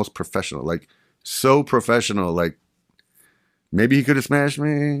 like, the most professional, like, so professional. Like, maybe he could have smashed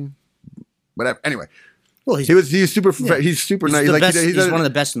me. Whatever. Anyway, Well, he's super he's super nice. the Like best, he's a- one of the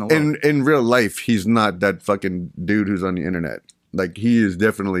best in the world. in real life, he's not that fucking dude who's on the internet. Like he is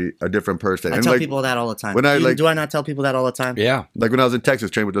definitely a different person. I and tell like, people that all the time. when I, like- do I not tell people that all the time? Yeah. like when I was in Texas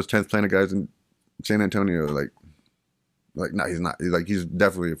training with those 10th Planet guys in San Antonio, like no, he's not. He's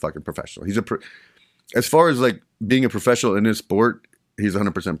definitely a fucking professional. He's as far as like being a professional in his sport, he's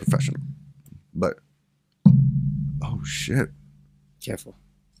 100% professional. But oh shit. Careful.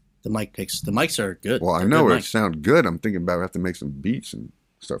 The mics are good. Well, I They're know good it mics. sound good. I'm thinking about I have to make some beats and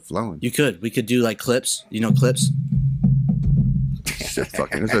start flowing. We could do like clips. You know clips? Shit,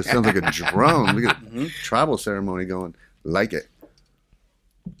 fucking. That sounds like a drone. Look at Mm-hmm. tribal ceremony going. Like it.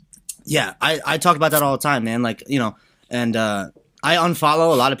 Yeah, I talk about that all the time, man. Like, you know, and I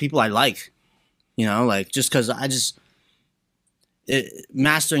unfollow a lot of people I like. You know, like just because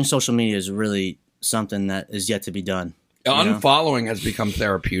mastering social media is really something that is yet to be done. You know? Unfollowing has become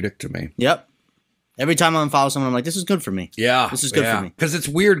therapeutic to me. Yep. Every time I unfollow someone, I'm like, this is good for me. Yeah, This is good for me. Because it's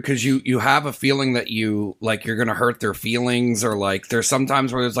weird because you have a feeling that you're gonna hurt their feelings, or like there's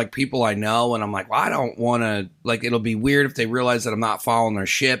sometimes where there's like people I know and I'm like, well, I don't want to, like, it'll be weird if they realize that I'm not following their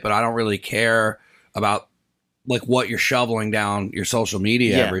shit, but I don't really care about like what you're shoveling down your social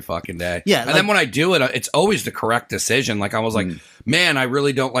media Yeah. every fucking day. Yeah, and like- then when I do it, it's always the correct decision. Like I was like, man, I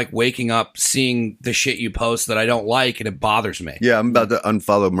really don't like waking up seeing the shit you post that I don't like, and it bothers me. Yeah, I'm about to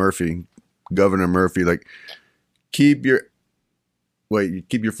unfollow Murphy, Governor Murphy. Like, keep your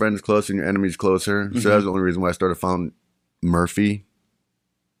friends close and your enemies closer. So that's the only reason why I started following Murphy.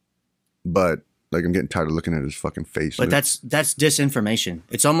 But like, I'm getting tired of looking at his fucking face. But that's disinformation.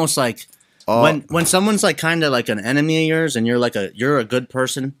 It's almost like Oh. when someone's like kind of like an enemy of yours, and you're a good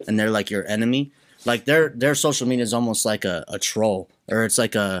person, and they're like your enemy. Like their social media is almost like a troll, or it's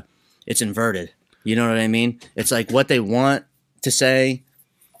like it's inverted. You know what I mean? It's like what they want to say,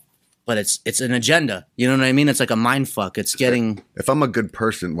 but it's an agenda. You know what I mean? It's like a mind fuck. It's getting If I'm a good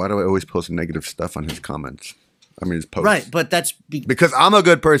person, why do I always post negative stuff on his comments? I mean, his posts. right, but that's Because I'm a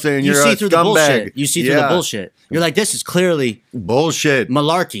good person and you you're see a through the scumbag. bullshit. You see through the bullshit. You're like, this is clearly Bullshit.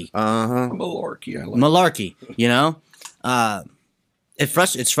 malarkey. Malarkey, I like. Malarkey, you know?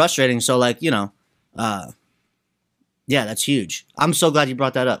 It's frustrating. So, like, you know, yeah, that's huge. I'm so glad you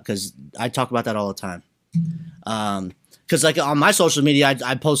brought that up because I talk about that all the time. Because, like, on my social media,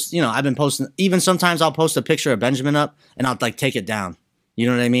 I post, you know, I've been posting, even sometimes I'll post a picture of Benjamin up and I'll, like, take it down. You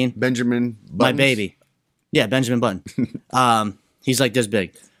know what I mean? Benjamin Buttons. My baby. Yeah, Benjamin Button. He's like this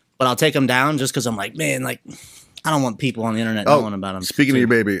big. But I'll take him down just because I'm like, man, like, I don't want people on the internet knowing about him. Speaking of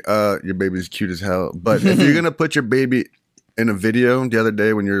your baby's cute as hell. But if you're gonna put your baby in a video the other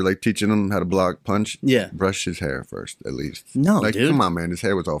day when you're like teaching him how to block punch, Yeah. brush his hair first at least. No, like, dude. come on, man, his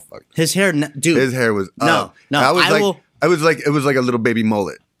hair was all fucked. His hair, dude. His hair was No, no, I was I like, will- it was like a little baby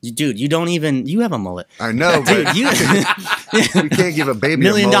mullet. Dude, you don't even, you have a mullet. I know, Dude, but you, you can't give a baby $1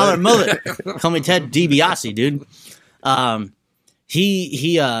 million a mullet. mullet. Call me Ted DiBiase, dude.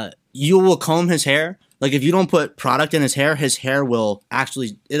 You will comb his hair. Like if you don't put product in his hair will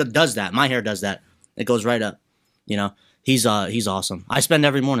actually, it does that. My hair does that. It goes right up. You know, he's awesome. I spend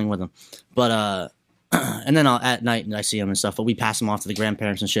every morning with him, but and then at night I see him and stuff. But we pass him off to the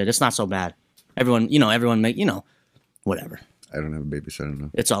grandparents and shit. It's not so bad. Everyone make whatever. I don't have a babysitter now.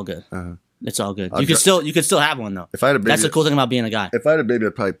 It's all good. It's all good. I'll You could still have one though. If I had a baby, That's the cool thing about being a guy. If I had a baby,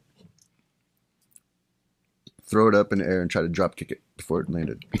 I'd probably throw it up in the air and try to drop kick it before it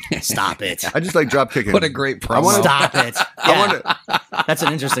landed. Stop it. I just like drop kicking. What a great promo. Stop it. Yeah. That's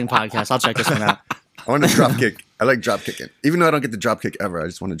an interesting podcast. I'll check this one out. I want to drop kick. I like drop kicking. Even though I don't get the drop kick ever, I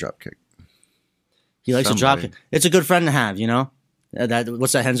just want to drop kick. He likes to drop Somebody. it. It's a good friend to have, you know?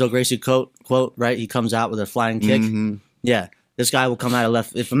 What's that Henzo Gracie quote, right? He comes out with a flying kick. Mm-hmm. Yeah. This guy will come out of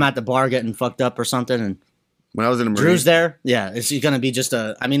left. If I'm at the bar getting fucked up or something and When I was in the Marines, Drew's there, yeah, it's going to be just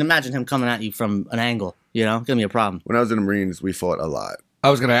imagine him coming at you from an angle, you know? It's going to be a problem. when I was in the Marines, we fought a lot. I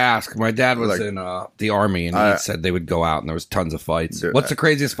was going to ask. My dad was Like- in the army, and he said they would go out, and there was tons of fights. Dude, What's the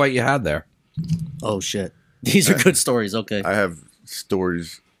craziest fight you had there? Oh, shit. These are good stories. Okay. I have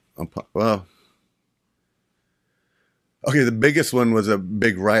stories. Well, okay, the biggest one was a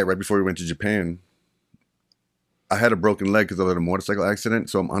big riot right before we went to Japan. I had a broken leg because I was in a motorcycle accident,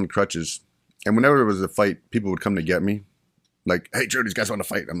 so I'm on crutches. And whenever there was a fight, people would come to get me. Like, hey, Drew, these guys want to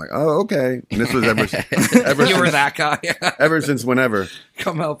fight. I'm like, oh, okay. And this was ever You were since, that guy. ever since whenever.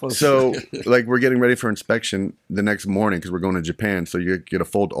 Come help us. So, like, we're getting ready for inspection the next morning because we're going to Japan. So you get to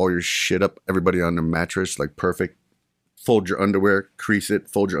fold all your shit up, everybody on the mattress, like perfect. Fold your underwear, crease it.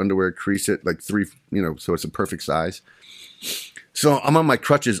 Fold your underwear, crease it, like three, so it's a perfect size. So I'm on my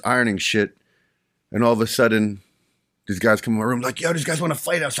crutches ironing shit, and all of a sudden, these guys come in my room like, yo, these guys want to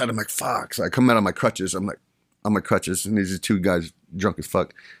fight outside. I'm like, fuck. So I come out on my crutches. I'm like, on my crutches, and these are two guys drunk as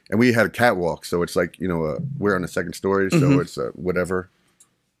fuck. And we had a catwalk, so it's like, we're on the second story, so it's whatever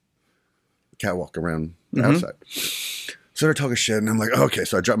catwalk around the outside. So they're talking shit, and I'm like, okay.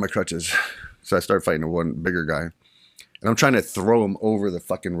 So I drop my crutches. So I start fighting one bigger guy, and I'm trying to throw him over the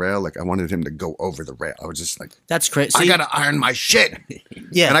fucking rail. Like I wanted him to go over the rail. I was just like, that's crazy. I gotta iron my shit.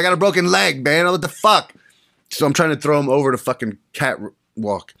 Yeah, and I got a broken leg, man. What the fuck? So I'm trying to throw him over the fucking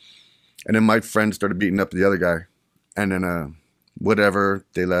catwalk. And then my friend started beating up the other guy. And then whatever,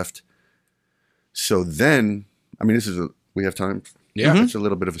 they left. So then, I mean, we have time? Yeah. It's a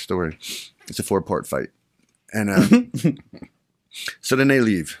little bit of a story. It's a 4-part fight. And so then they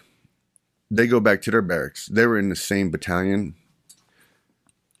leave. They go back to their barracks. They were in the same battalion.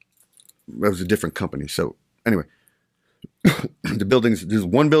 It was a different company. So anyway, the buildings, there's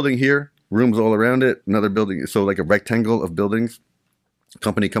one building here, rooms all around it, another building. So like a rectangle of buildings.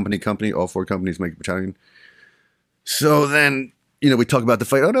 Company, all 4 companies make a battalion. So then, we talk about the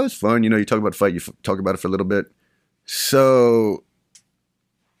fight. Oh, no, it's fun. You talk about the fight. You talk about it for a little bit. So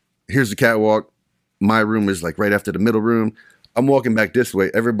here's the catwalk. My room is like right after the middle room. I'm walking back this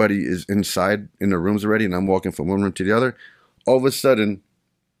way. Everybody is inside in their rooms already, and I'm walking from one room to the other. All of a sudden,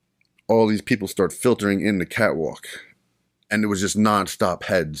 all these people start filtering in the catwalk. And it was just nonstop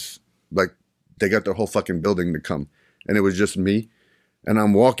heads. Like, they got their whole fucking building to come. And it was just me. And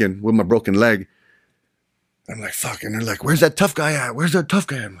I'm walking with my broken leg. I'm like, fuck. And they're like, where's that tough guy at? Where's that tough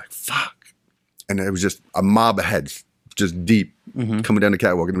guy? I'm like, fuck. And it was just a mob of heads, just deep, coming down the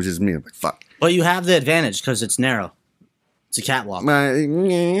catwalk. And it was just me. I'm like, fuck. But you have the advantage because it's narrow. It's a catwalk.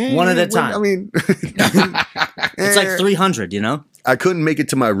 One at a time. I mean, it's like 300, I couldn't make it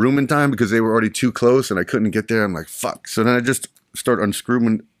to my room in time because they were already too close and I couldn't get there. I'm like, fuck. So then I just start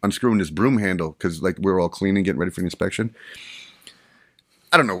unscrewing this broom handle because like we were all cleaning, getting ready for the inspection.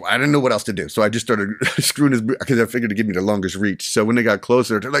 I don't know. I didn't know what else to do. So I just started screwing his, because I figured to give me the longest reach. So when they got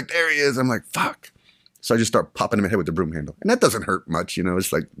closer, they're like, there he is. I'm like, fuck. So I just start popping him in the head with the broom handle. And that doesn't hurt much,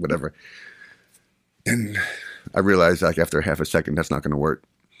 it's like, whatever. And I realized like after half a second, that's not going to work.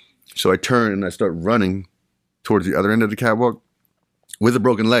 So I turn and I start running towards the other end of the catwalk with a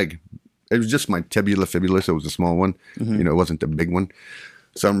broken leg. It was just my tibia fibula, so it was a small one. It wasn't the big one.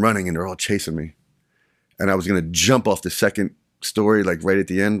 So I'm running and they're all chasing me. And I was going to jump off the second story, like right at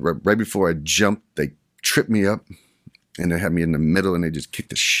the end, right before I jumped, they tripped me up and they had me in the middle and they just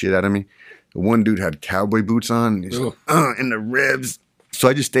kicked the shit out of me. One dude had cowboy boots on, he's like, in the ribs. So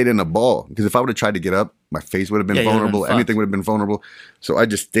I just stayed in a ball because if I would have tried to get up, my face would have been vulnerable. Anything would have been vulnerable. So I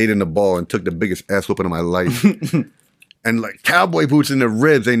just stayed in the ball and took the biggest ass whooping of my life. And like cowboy boots in the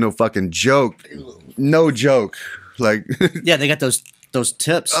ribs ain't no fucking joke. No joke. Like yeah, they got those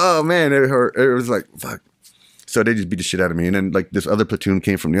tips. Oh man, it hurt. It was like fuck. So they just beat the shit out of me. And then like this other platoon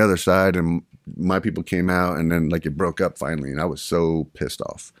came from the other side and my people came out and then like it broke up finally. And I was so pissed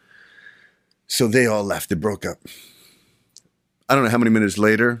off. So they all left. It broke up. I don't know how many minutes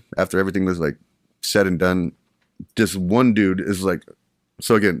later, after everything was like said and done, this one dude is like,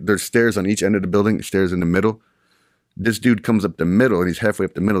 so again, there's stairs on each end of the building, stairs in the middle. This dude comes up the middle and he's halfway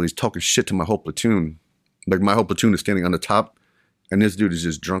up the middle. He's talking shit to my whole platoon. Like my whole platoon is standing on the top. And this dude is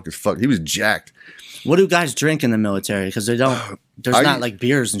just drunk as fuck. He was jacked. What do guys drink in the military? Because they don't. There's not like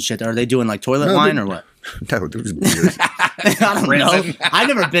beers and shit. Are they doing like toilet wine or what? No, there was beers. I don't know. I've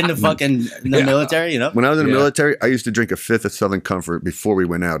never been to fucking the military. When I was in the military, I used to drink a fifth of Southern Comfort before we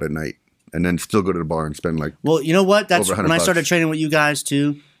went out at night, and then still go to the bar and spend like. Well, you know what? That's over when I started $100. training with you guys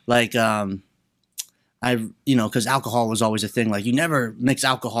too. Like, because alcohol was always a thing. Like, you never mix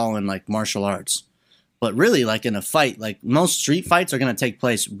alcohol in like martial arts. But really, like in a fight, like most street fights are going to take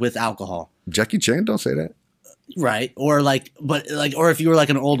place with alcohol. Jackie Chan, don't say that. Right. Or like, or if you were like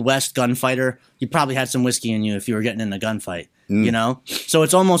an Old West gunfighter, you probably had some whiskey in you if you were getting in a gunfight, So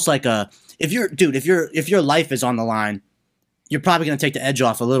it's almost like if your life is on the line, you're probably going to take the edge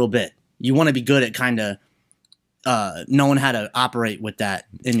off a little bit. You want to be good at kind of knowing how to operate with that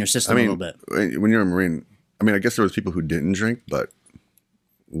in your system a little bit. When you're a Marine, I guess there was people who didn't drink, but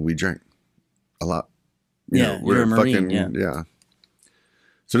we drank a lot. You're a Marine, yeah.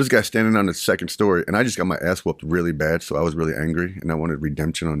 So this guy's standing on the second story, and I just got my ass whooped really bad, so I was really angry, and I wanted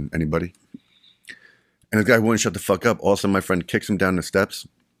redemption on anybody. And this guy wouldn't shut the fuck up. All of a sudden, my friend kicks him down the steps,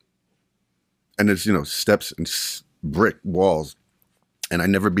 and there's, steps and brick walls, and I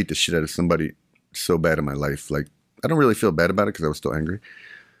never beat the shit out of somebody so bad in my life. Like, I don't really feel bad about it because I was still angry,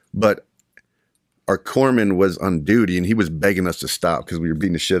 but our corpsman was on duty and he was begging us to stop because we were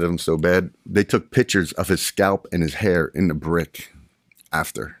beating the shit out of him so bad. They took pictures of his scalp and his hair in the brick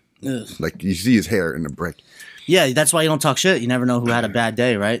after. Ugh. Like you see his hair in the brick. Yeah, that's why you don't talk shit. You never know who had a bad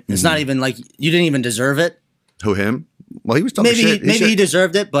day, right? It's not even like you didn't even deserve it. Who, him? Well, he was talking shit. Maybe he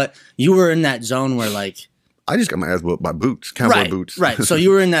deserved it, but you were in that zone where like I just got my ass whooped by boots, cowboy boots. Right. So you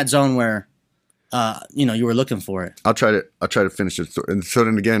were in that zone where you were looking for it. I'll try to finish it. And so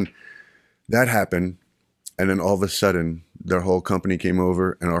then again, that happened, and then all of a sudden their whole company came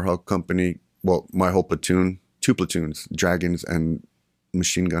over, and our whole company, well, my whole platoon, 2 platoons, dragons and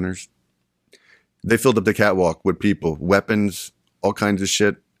machine gunners, they filled up the catwalk with people, weapons, all kinds of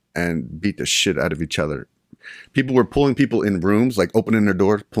shit, and beat the shit out of each other. People were pulling people in rooms, like opening their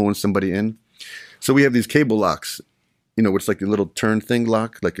doors, pulling somebody in. So we have these cable locks, it's like a little turn thing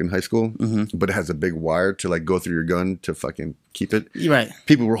lock, like in high school, but it has a big wire to like go through your gun to fucking keep it. Right.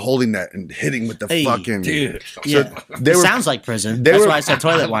 People were holding that and hitting with the fucking... Dude. Yeah. It sounds like prison. That's why I said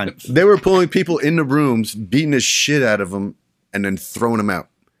toilet wine. They were pulling people in the rooms, beating the shit out of them, and then throwing them out.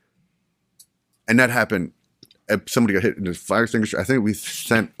 And that happened. Somebody got hit in the fire extinguisher. I think we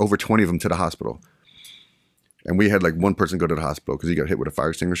sent over 20 of them to the hospital. And we had like one person go to the hospital because he got hit with a fire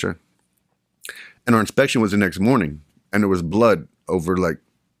extinguisher. And our inspection was the next morning, and there was blood over like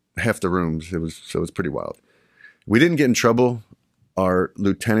half the rooms. It was pretty wild. We didn't get in trouble. Our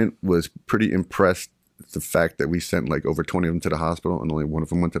lieutenant was pretty impressed with the fact that we sent like over 20 of them to the hospital, and only one of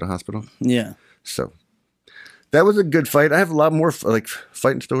them went to the hospital. Yeah. So that was a good fight. I have a lot more like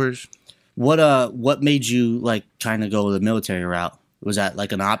fighting stories. What made you like kind of go the military route? Was that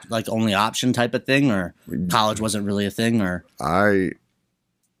like like only option type of thing, or college wasn't really a thing, or?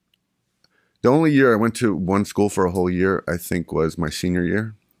 The only year I went to one school for a whole year, I think, was my senior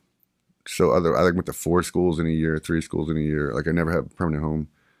year. So I went to 4 schools in a year, 3 schools in a year. Like I never had a permanent home.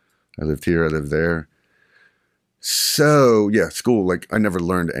 I lived here, I lived there. So yeah, school. Like I never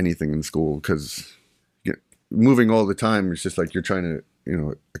learned anything in school because moving all the time. It's just like you're trying to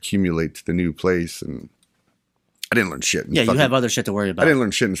accumulate to the new place, and I didn't learn shit. Yeah, you have other shit to worry about. I didn't learn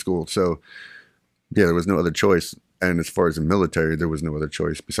shit in school, so yeah, there was no other choice. And as far as the military, there was no other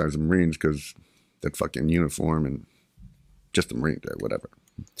choice besides the Marines because that fucking uniform and just the Marine, whatever.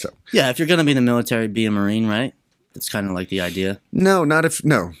 So yeah, if you're gonna be in the military, be a Marine, right? That's kind of like the idea. No.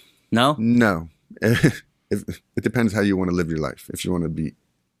 It depends how you want to live your life. If you want to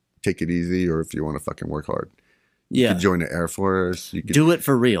take it easy, or if you want to fucking work hard. You could join the Air Force. You could do it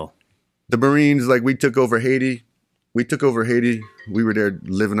for real. The Marines, like we took over Haiti. We were there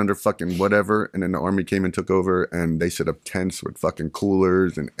living under fucking whatever, and then the Army came and took over, and they set up tents with fucking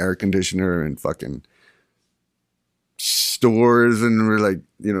coolers and air conditioner and fucking stores, and we're like,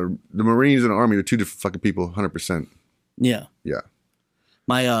 the Marines and the Army are 2 different fucking people, 100%. Yeah. Yeah.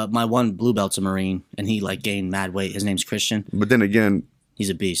 My one blue belt's a Marine, and he like gained mad weight. His name's Christian. But then again, he's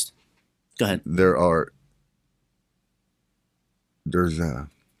a beast. Go ahead. There's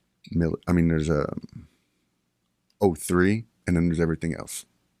 03, and then there's everything else.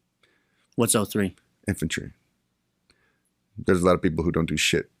 What's 03? Infantry. There's a lot of people who don't do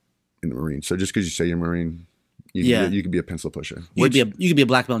shit in the Marines. So just because you say you're a Marine, you could be a pencil pusher. You could be a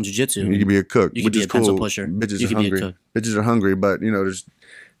black belt in jiu-jitsu. You could be a cook. You could be a pencil pusher. Bitches are hungry. Bitches are hungry, but there's,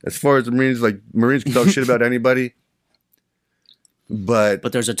 as far as the Marines, like Marines can talk shit about anybody, but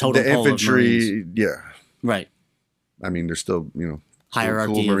there's a total the infantry, yeah, right. I mean, there's still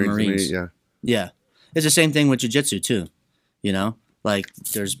hierarchy cool of Marines. Yeah. Yeah. It's the same thing with jiu-jitsu too. Like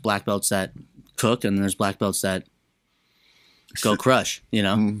there's black belts that cook, and there's black belts that go crush,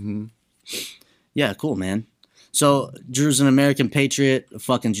 Mm-hmm. Yeah, cool, man. So Drew's an American patriot, a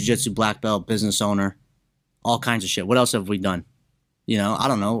fucking jiu-jitsu black belt, business owner, all kinds of shit. What else have we done? I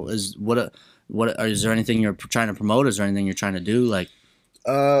don't know. Is there anything you're trying to promote? Is there anything you're trying to do? Like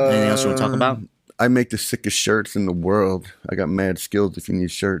anything else you want to talk about? I make the sickest shirts in the world. I got mad skills if you need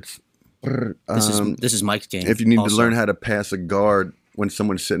shirts. This is Mike's game. If you need to learn how to pass a guard when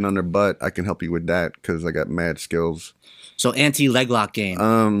someone's sitting on their butt, I can help you with that because I got mad skills. So anti-leg lock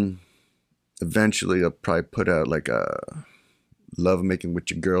game. Eventually I'll probably put out like a love making with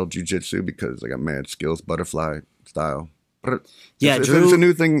your girl jiu-jitsu because I got mad skills, butterfly style. Yeah, it's Drew, a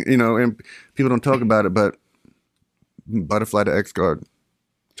new thing, and people don't talk about it, but butterfly to X guard.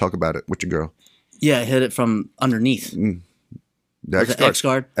 Talk about it with your girl. Yeah, hit it from underneath. The X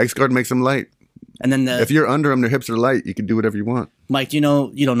guard. X guard makes them light. And then if you're under them, their hips are light. You can do whatever you want. Mike, you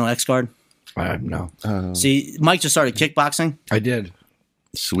don't know X guard? No. See, Mike just started kickboxing. I did.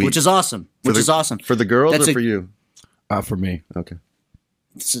 Sweet. Which is awesome. For the girls or for you? For me. Okay.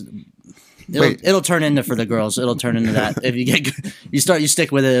 It'll turn into for the girls. It'll turn into that. If you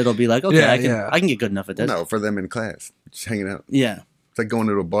stick with it, it'll be like, okay, I can get good enough at this. No, for them in class, just hanging out. Yeah. It's like going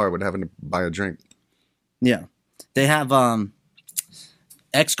to a bar with having to buy a drink. Yeah. They have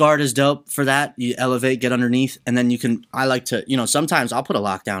X guard is dope for that. You elevate, get underneath, and then you can. I like to, sometimes I'll put a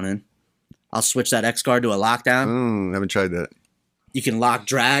lockdown in. I'll switch that X guard to a lockdown. Haven't tried that. You can lock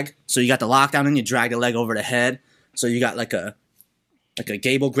drag, so you got the lockdown and you drag the leg over the head, so you got like a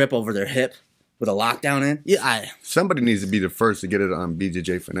gable grip over their hip with a lockdown in. Yeah, Somebody needs to be the first to get it on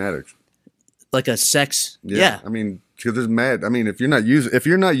BJJ Fanatics. like a sex. Yeah. I mean, because it's mad. I mean, if you're doing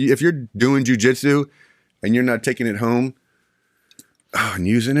jujitsu and you're not taking it home and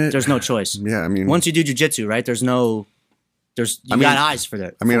using it, There's no choice. Yeah, I mean, Once you do jujitsu, right? You got eyes for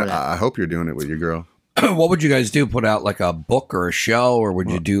that. I mean, I hope you're doing it with your girl. What would you guys do? Put out like a book or a show, or would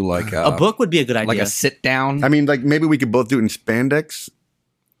you do like a book would be a good idea. like a sit down? I mean, like maybe we could both do it in spandex.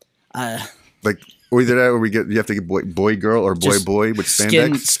 Like or either that, or you have to get boy girl or boy with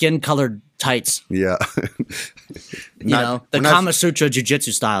spandex. Skin colored tights. Yeah, The Kama Sutra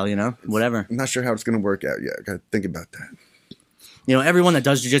jiu-jitsu style. Whatever. I'm not sure how it's gonna work out yet. I gotta think about that. Everyone that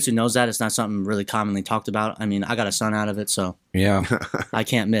does jiu-jitsu knows that it's not something really commonly talked about. I mean, I got a son out of it, so Yeah. I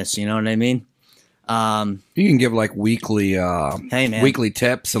can't miss. You know what I mean? You can give like weekly Hey, man. weekly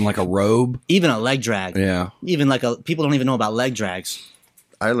tips and like a robe. Even a leg drag. Yeah. Even people don't even know about leg drags.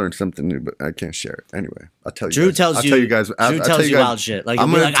 I learned something new, but I can't share it. Anyway, I'll tell you. Drew guys. tells I'll you. tell you guys. Drew tells you wild shit. Like, I'm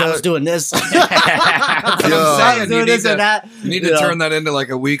you'll be gonna like, I was doing this. I was doing this and that. You need to turn that into like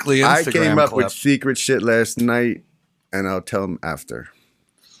a weekly Instagram I came up clip. with secret shit last night, and I'll tell them after.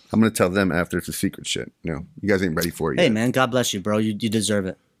 I'm gonna tell them after it's a secret shit. You guys ain't ready for it Hey, yet. man, God bless you, bro. You deserve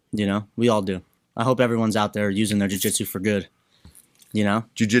it. We all do. I hope everyone's out there using their jiu-jitsu for good.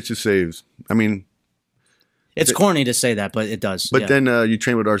 Jiu-jitsu saves. I mean, It's corny to say that, but it does. but yeah. then you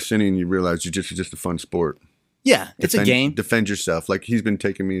train with Arsini and you realize jiu-jitsu is just a fun sport. Yeah, it's a game. Defend yourself. Like he's been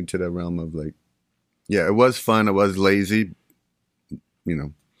taking me into that realm of like, yeah, it was fun. I was lazy.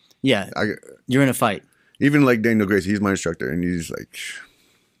 Yeah, you're in a fight. Even like Daniel Gracie, he's my instructor, and he's like,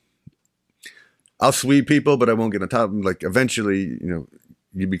 I'll sweep people, but I won't get on top of them. Like eventually,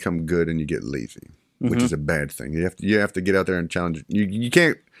 you become good and you get lazy, which is a bad thing. You have to get out there and challenge. You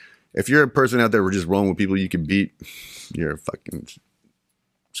can't. If you're a person out there who just rolling with people you can beat, you're a fucking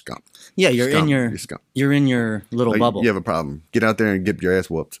scum. Yeah, you're Scum. in your You're scum. you're in your little Like, bubble. You have a problem. Get out there and get your ass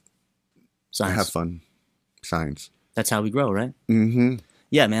whooped. Science. Have fun. Science. That's how we grow, right? Mm-hmm.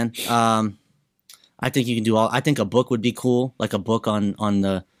 Yeah, man. I think you can do all. I think a book would be cool, like a book on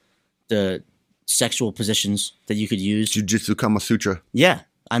the sexual positions that you could use. Jiu-Jitsu Kama Sutra. Yeah,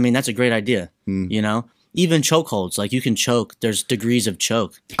 I mean that's a great idea. Even chokeholds, like you can choke. There's degrees of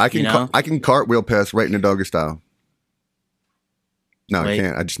choke. I can cartwheel pass right in the doggy style. No, Wait. I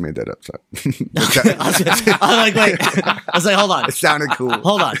can't. I just made that up. Sorry. I was like, wait. I was like, hold on. It sounded cool.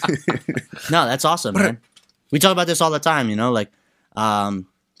 Hold on. No, that's awesome, man. We talk about this all the time,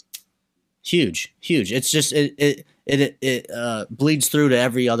 huge. It's just it bleeds through to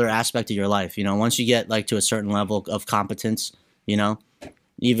every other aspect of your life. Once you get like to a certain level of competence,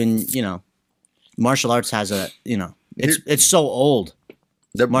 even martial arts has it's so old.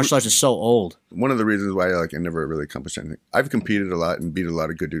 Martial arts is so old. One of the reasons why I never really accomplished anything. I've competed a lot and beat a lot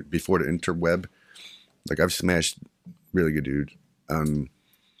of good dudes before the interweb. Like I've smashed really good dudes. But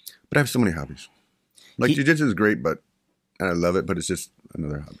I have so many hobbies. Like jiu-jitsu is great, and I love it, but it's just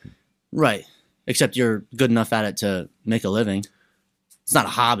another hobby. Right. Except you're good enough at it to make a living. It's not a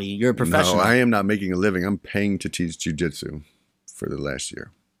hobby. You're a professional. No, I am not making a living. I'm paying to teach jiu-jitsu for the last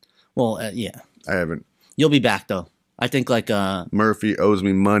year. Well, yeah. I haven't. You'll be back though. I think Murphy owes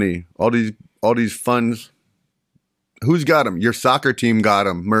me money. All these funds. Who's got them? Your soccer team got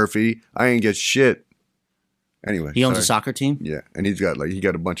them, Murphy. I ain't get shit. Anyway, he owns a soccer team. Yeah, and he got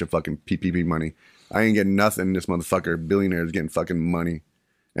a bunch of fucking PPP money. I ain't getting nothing. This motherfucker billionaire is getting fucking money.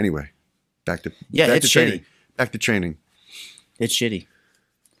 Anyway, back to training. Back to training. It's shitty.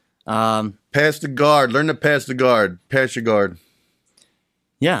 Pass the guard. Learn to pass the guard. Pass your guard.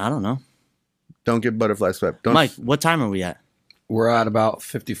 Yeah, I don't know. Don't get butterfly swept. Mike, what time are we at? We're at about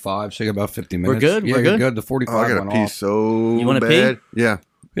 55, so you got about 50 minutes. We're good? Yeah, We're you're good? good. The 45 I gotta went pee off. so You wanna bad. pee? Yeah.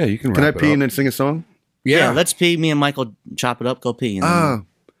 Yeah, you can Can I wrap it pee up. and then sing a song? Yeah, let's pee. Me and Michael chop it up. Go pee. And then Ah,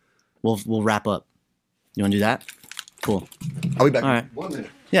 we'll wrap up. You want to do that? Cool. I'll be back. All right. 1 minute.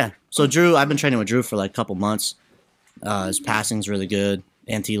 Yeah. So Drew, I've been training with Drew for like a couple months. His passing's really good.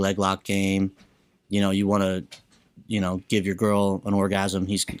 Anti-leg lock game. You want to, give your girl an orgasm.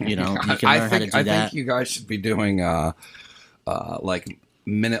 You can learn how to do I that. think you guys should be doing like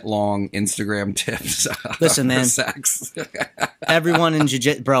minute-long Instagram tips. Listen, man. for sex. Everyone in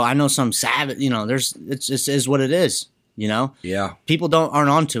jiu-jitsu, bro, I know some savage, it just is what it is, Yeah. People aren't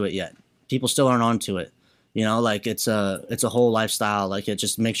onto it yet. People still aren't onto it. It's a whole lifestyle. Like it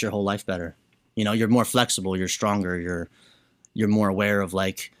just makes your whole life better. You're more flexible, you're stronger, you're more aware of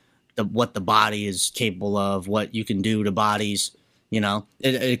like what the body is capable of, what you can do to bodies. You know,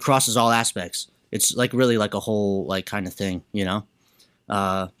 it crosses all aspects. It's like really like a whole like kind of thing. You know,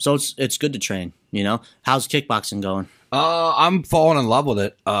 so it's good to train. You know, how's kickboxing going? I'm falling in love with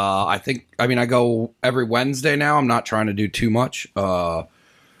it. I go every Wednesday now. I'm not trying to do too much.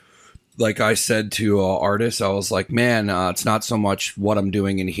 Like I said to artists, I was like, man, it's not so much what I'm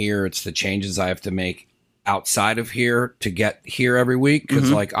doing in here. It's the changes I have to make outside of here to get here every week.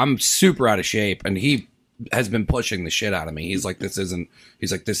 Because like I'm super out of shape, and he has been pushing the shit out of me. He's like, this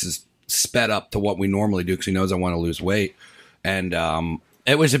is sped up to what we normally do because he knows I want to lose weight. And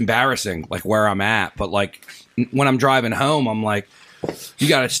it was embarrassing, like where I'm at. But like when I'm driving home, I'm like, you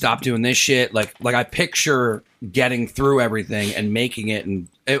got to stop doing this shit. Like I picture getting through everything and making it, and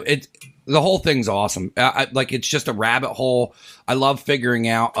it the whole thing's awesome. Like it's just a rabbit hole. I love figuring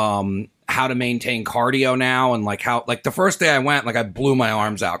out how to maintain cardio now, and like how like the first day I went, like I blew my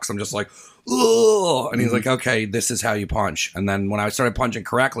arms out because I'm just like, ugh. And he's like, okay, this is how you punch. And then when I started punching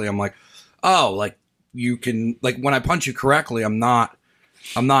correctly, I'm like, oh, like you can like when I punch you correctly, I'm not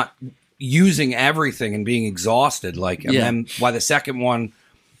using everything and being exhausted. Like, and then by the second one,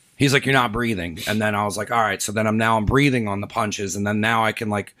 he's like, you're not breathing. And then I was like, all right, so then I'm breathing on the punches. And then now I can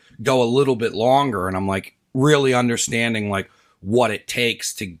like go a little bit longer. And I'm like really understanding like what it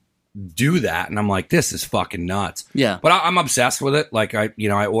takes to do that. And I'm like, this is fucking nuts. Yeah. But I'm obsessed with it. Like I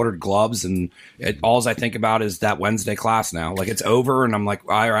ordered gloves, and all I think about is that Wednesday class now. Like it's over, and I'm like,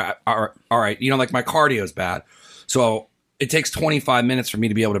 all right. You know, like my cardio is bad. So it takes 25 minutes for me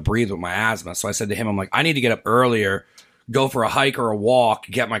to be able to breathe with my asthma. So I said to him, I'm like, I need to get up earlier, go for a hike or a walk,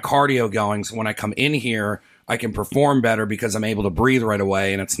 get my cardio going. So when I come in here, I can perform better because I'm able to breathe right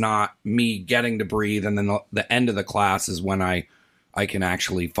away. And it's not me getting to breathe. And then the end of the class is when I can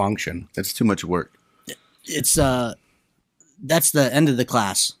actually function. It's too much work. It's that's the end of the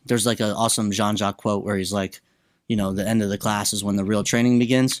class. There's like an awesome Jean-Jacques quote where he's like, you know, the end of the class is when the real training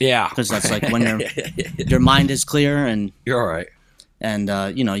begins. Yeah. Because that's like when your mind is clear and you're all right. And,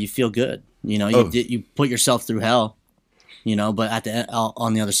 you know, you feel good. You know, you put yourself through hell, you know, but at the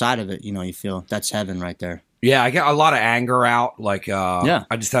on the other side of it, you know, you feel that's heaven right there. Yeah. I get a lot of anger out. Like, I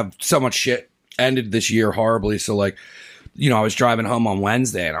just have so much shit ended this year horribly. So like, you know, I was driving home on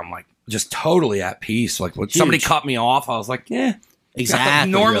Wednesday and I'm like just totally at peace. Like when somebody cut me off, I was like, yeah. Exactly.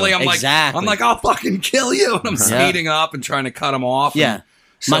 Normally, I'm like, I'll fucking kill you, and I'm speeding up and trying to cut him off. Yeah,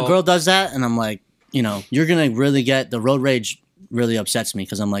 my girl does that, and I'm like, you know, you're gonna really get the road rage. Really upsets me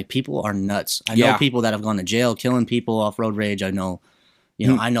because I'm like, people are nuts. I know people that have gone to jail, killing people off road rage. I know, you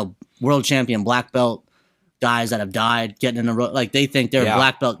know, I know world champion black belt guys that have died getting in a road. Like they think they're a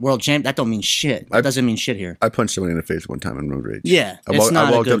black belt world champ. That don't mean shit. That doesn't mean shit here. I punched somebody in the face one time on road rage. Yeah, I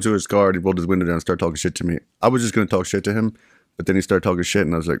walked up to his car, and he rolled his window down and started talking shit to me. I was just gonna talk shit to him. But then he started talking shit,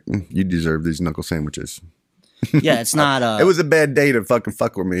 and I was like, you deserve these knuckle sandwiches. Yeah, it's not... it was a bad day to fucking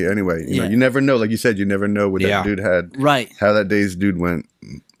fuck with me anyway. You know, you never know. Like you said, you never know what that dude had. Right. How that day's dude went.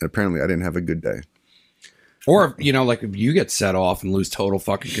 Apparently, I didn't have a good day. Or, you know, like if you get set off and lose total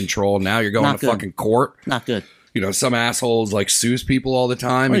fucking control, now you're going to fucking court. Not good. You know, some assholes like sues people all the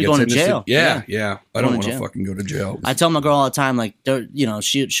time. Or you're going to jail. Yeah. I don't want to fucking go to jail. I tell my girl all the time, like, you know,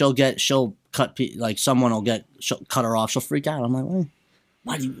 she'll cut, like someone will cut her off. She'll freak out. I'm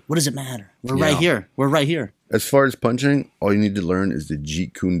like, what does it matter? We're right here. We're right here. As far as punching, all you need to learn is the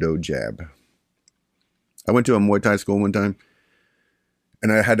Jeet Kune Do jab. I went to a Muay Thai school one time,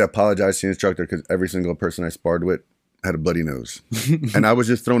 and I had to apologize to the instructor because every single person I sparred with had a bloody nose. And I was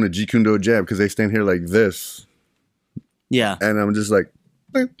just throwing a Jeet Kune Do jab because they stand here like this. Yeah. And I'm just like...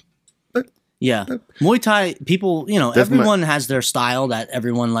 Yeah. Muay Thai, people, you know, everyone has their style that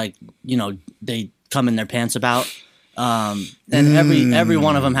everyone, like, you know, they come in their pants about. And every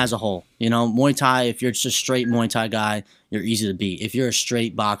one of them has a hole. You know, Muay Thai, if you're just a straight Muay Thai guy, you're easy to beat. If you're a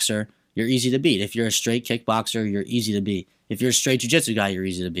straight boxer, you're easy to beat. If you're a straight kickboxer, you're easy to beat. If you're a straight jiu-jitsu guy, you're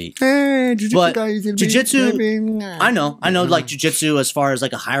easy to beat. But jiu-jitsu, I know like jiu-jitsu as far as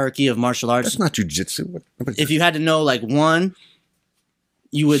like a hierarchy of martial arts. That's not jiu-jitsu. If you had to know like one,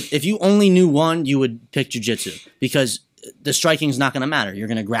 if you only knew one, you would pick jiu-jitsu because the striking's not going to matter. You're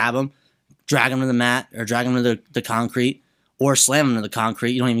going to grab them, drag them to the mat, or drag them to the concrete, or slam them to the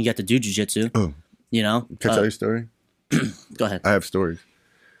concrete. You don't even get to do jiu-jitsu. Oh. You know? Can I tell you a story? Go ahead. I have stories.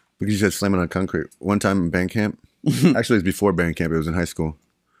 Because you said slamming on concrete. One time in band camp, actually it was before band camp, it was in high school.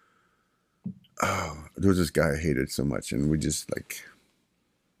 Oh, there was this guy I hated so much, and we just like,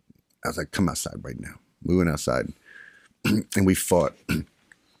 I was like, come outside right now. We went outside, and we fought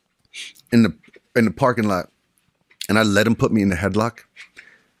in the parking lot, and I let him put me in the headlock,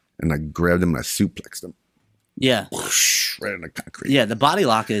 and I grabbed him and I suplexed him. Yeah. right in the concrete. Yeah, the body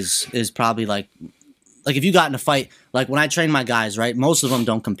lock is probably like if you got in a fight, like when I train my guys, right? Most of them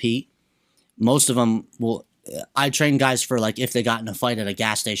don't compete. Most of them will. I train guys for like if they got in a fight at a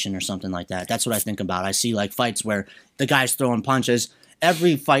gas station or something like that. That's what I think about. I see like fights where the guy's throwing punches.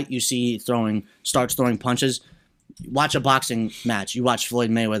 Every fight you see starts throwing punches. Watch a boxing match. You watch Floyd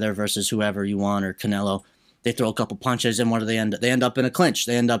Mayweather versus whoever you want or Canelo. They throw a couple punches and what do they end up? They end up in a clinch.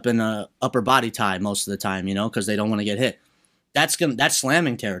 They end up in a upper body tie most of the time, because they don't want to get hit. That's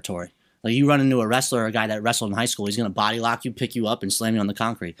slamming territory. Like you run into a wrestler or a guy that wrestled in high school, he's gonna body lock you, pick you up, and slam you on the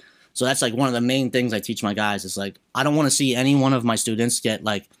concrete. So that's like one of the main things I teach my guys is like, I don't want to see any one of my students get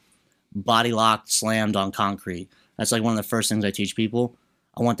like body locked, slammed on concrete. That's like one of the first things I teach people.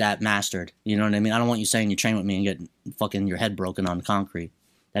 I want that mastered. You know what I mean? I don't want you saying you train with me and get fucking your head broken on concrete.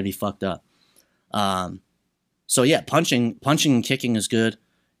 That'd be fucked up. So yeah, punching and kicking is good.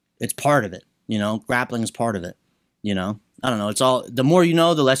 It's part of it. Grappling is part of it. I don't know. It's all, the more you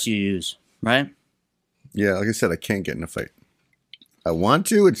know, the less you use, right? Yeah. Like I said, I can't get in a fight. I want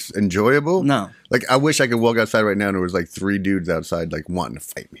to. It's enjoyable. No. Like, I wish I could walk outside right now and there was like 3 dudes outside like wanting to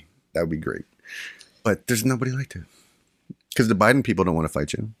fight me. That would be great. But there's nobody like that. Because the Biden people don't want to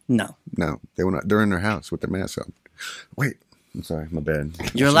fight you. No. No. They're in their house with their masks on. Wait. I'm sorry. My bad.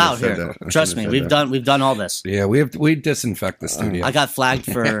 You're allowed here. Trust me. We've done all this. Yeah, we disinfect the studio. I got flagged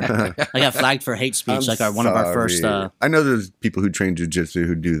for hate speech. One of our first. I know there's people who train jiu-jitsu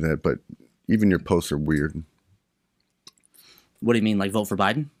who do that, but even your posts are weird. What do you mean, like vote for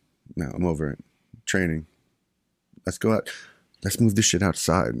Biden? No, I'm over it. Training. Let's go out. Let's move this shit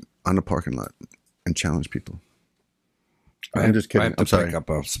outside on the parking lot and challenge people. I'm just kidding. I have to pick up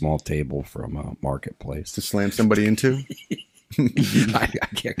a small table from a marketplace to slam somebody into. I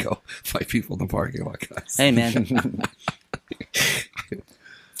can't go fight people in the parking lot, guys. Hey, man.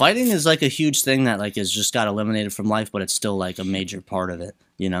 Fighting is like a huge thing that like is just got eliminated from life, but it's still like a major part of it.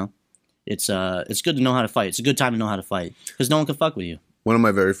 It's good to know how to fight. It's a good time to know how to fight because no one can fuck with you. One of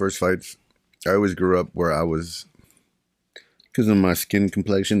my very first fights, I always grew up where I was, because of my skin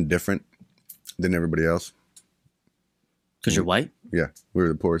complexion, different than everybody else. Because you're white? Yeah, we were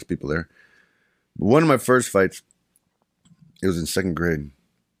the poorest people there. But one of my first fights, it was in 2nd grade.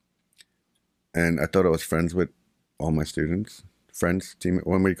 And I thought I was friends with all my students. Friends, teammates,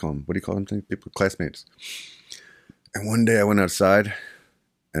 what do you call them? What do you call them? People, classmates. And one day I went outside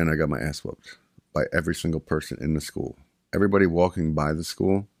and I got my ass whooped by every single person in the school. Everybody walking by the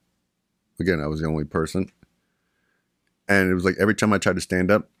school. Again, I was the only person. And it was like every time I tried to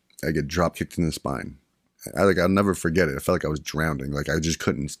stand up, I get drop kicked in the spine. I'll never forget it. I felt like I was drowning. Like I just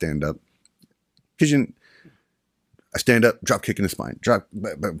couldn't stand up. Because I stand up, drop kick in the spine,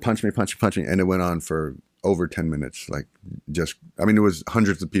 punch me. And it went on for over 10 minutes. Like there was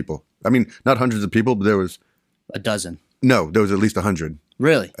hundreds of people. I mean, not hundreds of people, but there was a dozen. No, there was at least 100.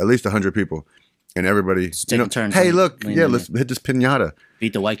 Really? At least 100 people. And everybody, turns. Hey, look, let's hit this piñata.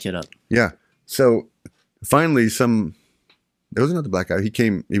 Beat the white kid up. Yeah. So finally there was another black guy.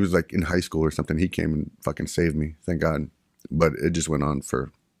 He was like in high school or something. He came and fucking saved me. Thank God. But it just went on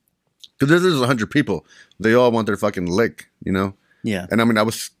for, because there's 100 people. They all want their fucking lick, Yeah. And I mean, I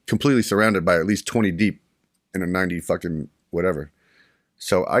was completely surrounded by at least 20 deep in a 90 fucking whatever.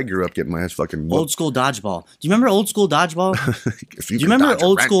 So I grew up getting my ass fucking whooped. Old school dodgeball. Do you remember old school dodgeball? Do you remember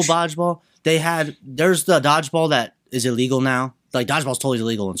old school dodgeball? There's the dodgeball that is illegal now. Like dodgeball's totally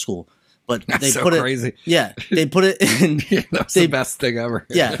illegal in school. But they put it crazy. Yeah, they put it in. That's the best thing ever.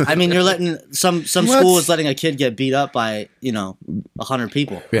 Yeah, I mean, you're letting some school is letting a kid get beat up by 100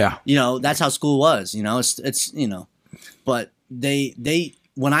 people. Yeah, that's how school was. It's but they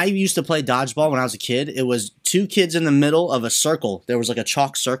when I used to play dodgeball when I was a kid, it was 2 kids in the middle of a circle. There was like a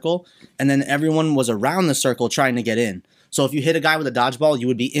chalk circle, and then everyone was around the circle trying to get in. So if you hit a guy with a dodgeball, you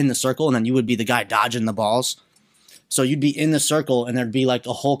would be in the circle, and then you would be the guy dodging the balls. So you'd be in the circle, and there'd be like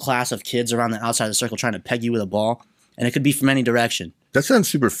a whole class of kids around the outside of the circle trying to peg you with a ball, and it could be from any direction. That sounds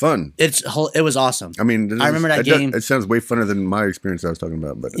super fun. It was awesome. I mean, I remember that game. It sounds way funner than my experience I was talking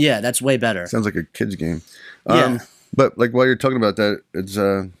about. But yeah, that's way better. Sounds like a kid's game. Yeah. But like while you're talking about that, it's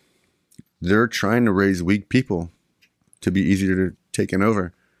they're trying to raise weak people to be easier to take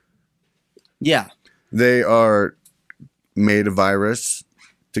over. Yeah. They are made a virus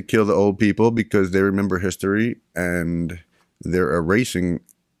to kill the old people because they remember history and they're erasing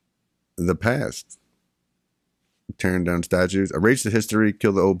the past. Tearing down statues, erase the history,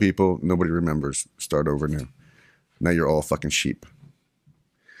 kill the old people, nobody remembers, start over new. Now you're all fucking sheep.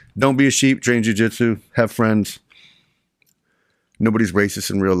 Don't be a sheep, train jiu-jitsu, have friends. Nobody's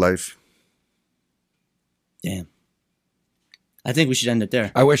racist in real life. Damn. I think we should end it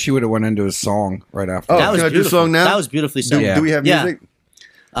there. I wish he would have went into his song right after. Oh, That was can I do a beautiful. song now? That was beautifully said. Yeah. Do we have Yeah. music?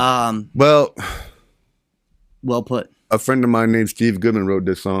 Um, Well, well put. a friend of mine named Steve Goodman wrote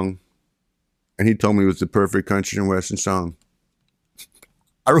this song, and he told me it was the perfect country and western song.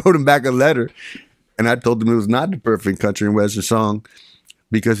 I wrote him back a letter, and I told him it was not the perfect country and western song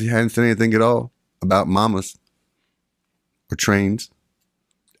because he hadn't said anything at all about mamas or trains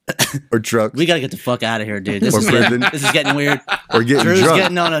or trucks We gotta get the fuck out of here, dude. This or is prison this is getting weird. or getting Drew's drunk.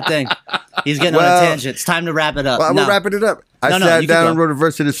 getting on a thing. He's getting on Well- a tangent. It's time to wrap it up. Well, No. we're wrapping it up. I No, you sat can down go. and wrote a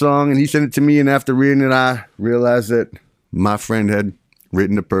verse to the song, and he sent it to me. And after reading it, I realized that my friend had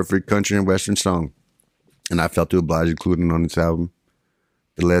written the perfect country and western song, and I felt too obliged to include it on this album.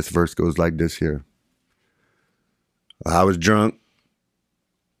 The last verse goes like this here. I was drunk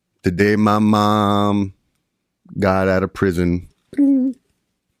the day my mom got out of prison, and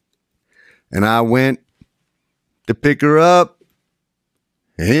I went to pick her up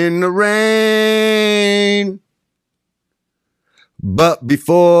in the rain. But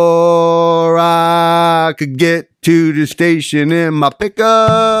before I could get to the station in my pickup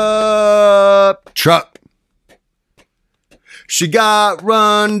truck, she got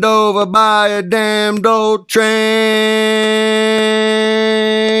run over by a damned old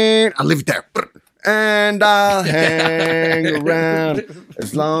train. I'll leave it there. And I'll hang around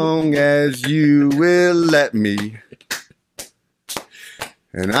as long as you will let me.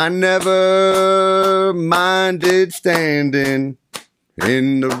 And I never minded standing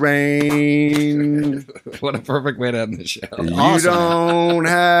in the rain. What a perfect way to end the show. You Awesome. don't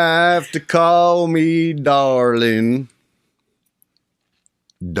have to call me darling.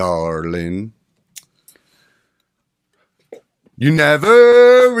 Darling. You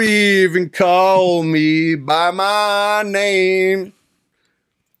never even call me by my name.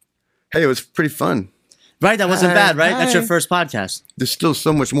 Hey, it was pretty fun. Right? That wasn't bad, right? That's your Hi. first podcast. There's still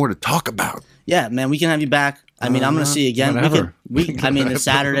so much more to talk about. Yeah, man, we can have you back. I mean, I'm gonna see you again. whenever. I mean, it's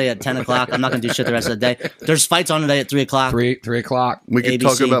Saturday at 10 o'clock. I'm not gonna do shit the rest of the day. There's fights on today at 3 o'clock. 3 o'clock. We could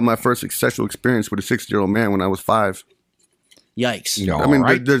talk ABC. about my first sexual experience with a 6-year-old man when I was 5. Yikes! No, I mean,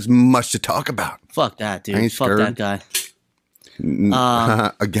 right? there's much to talk about. Fuck that, dude. I ain't Fuck scared. that guy.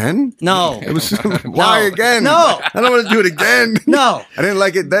 Again? No, It was why No. again? No. I don't want to do it again. no, I didn't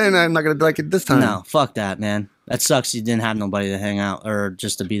like it then. I'm not gonna like it this time. no. Fuck that, man. That sucks. You didn't have nobody to hang out or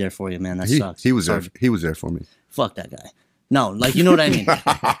just to be there for you, man. That sucks. He was Sorry. there. He was there for me. Fuck that guy. No, like you know what I mean.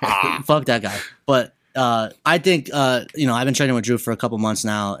 Fuck that guy. But I think I've been training with Drew for a couple months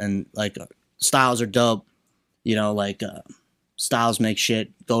now, and like styles are dope. Styles make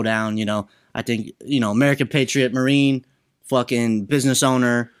shit go down. I think American Patriot Marine, fucking business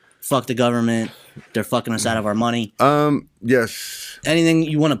owner, fuck the government. They're fucking us out of our money. Yes. Anything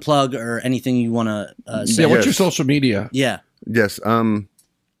you want to plug or anything you want to say? Yeah, what's your Yes. social media? Yeah. Yes. I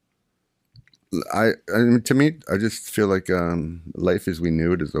mean, to me, I just feel like life as we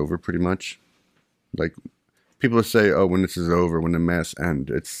knew it is over pretty much. Like people say, "Oh, when this is over, when the mass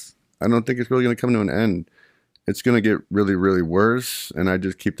end," I don't think it's really going to come to an end. It's going to get really, really worse. And I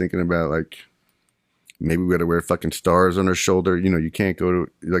just keep thinking about like maybe we got to wear fucking stars on our shoulder. You can't go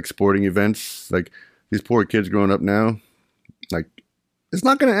to like sporting events. Like these poor kids growing up now. Like it's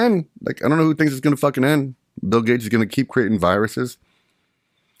not going to end. Like I don't know who thinks it's going to fucking end. Bill Gates is going to keep creating viruses.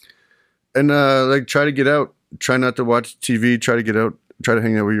 And like try to get out. Try not to watch TV. Try to get out. Try to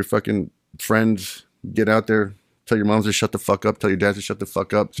hang out with your fucking friends. Get out there. Tell your moms to shut the fuck up. Tell your dads to shut the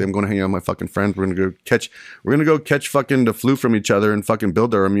fuck up. Say I'm going to hang out with my fucking friends. We're gonna go catch fucking the flu from each other and fucking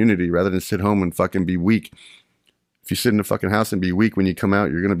build our immunity rather than sit home and fucking be weak. If you sit in the fucking house and be weak when you come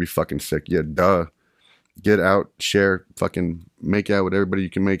out, you're gonna be fucking sick. Yeah, duh. Get out, share, fucking make out with everybody you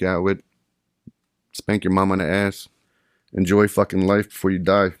can make out with. Spank your mom on the ass. Enjoy fucking life before you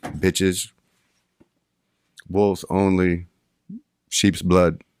die, bitches. Wolves only. Sheep's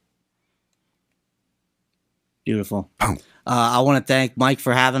blood. Beautiful. Boom. I want to thank Mike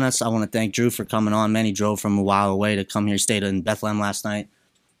for having us. I want to thank Drew for coming on. Man, he drove from a while away to come here. Stayed in Bethlehem last night.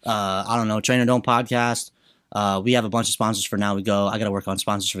 I don't know. Trainer Don't Podcast. We have a bunch of sponsors for Now We Go. I got to work on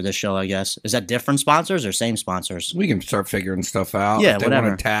sponsors for this show, I guess. Is that different sponsors or same sponsors? We can start figuring stuff out. Yeah, if they whatever.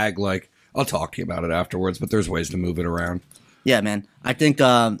 want to tag, I'll talk to you about it afterwards, but there's ways to move it around. Yeah, man. I think.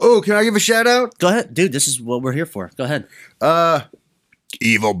 Oh, can I give a shout out? Go ahead, dude. This is what we're here for. Go ahead.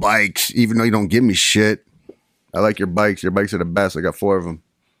 Evil Bikes. Even though you don't give me shit, I like your bikes. Your bikes are the best. I got 4 of them.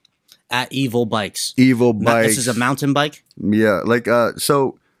 At Evil Bikes. Evil Bikes. This is a mountain bike. Yeah,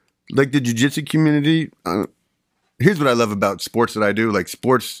 so the jiu-jitsu community. Here's what I love about sports that I do. Like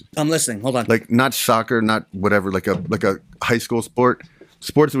sports, I'm listening. Hold on. like not soccer, not whatever. Like a high school sport.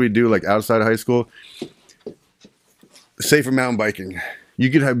 Sports that we do like outside of high school. say for mountain biking, you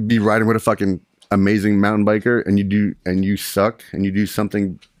could be riding with a fucking amazing mountain biker, and you suck, and you do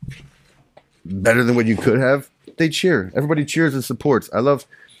something better than what you could have. They cheer. Everybody cheers and supports. I love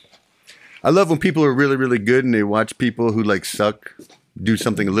when people are really, really good and they watch people who like suck do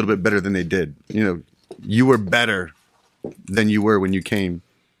something a little bit better than they did. You know, you were better than you were when you came.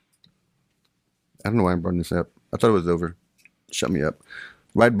 I don't know why I'm bringing this up. I thought it was over. Shut me up.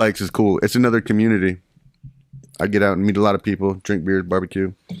 Ride bikes is cool. It's another community. I get out and meet a lot of people, drink beer,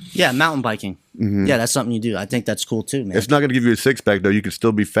 barbecue. Yeah, mountain biking. Mm-hmm. Yeah, that's something you do. I think that's cool too, man. It's not going to give you a six-pack, though. You can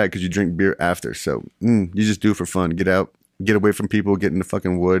still be fat because you drink beer after. So you just do it for fun. Get out, get away from people, get in the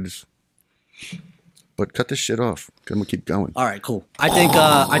fucking woods. But cut this shit off. I'm going to keep going. All right, cool. I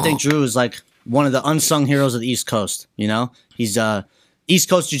think Drew is like one of the unsung heroes of the East Coast, you know? He's East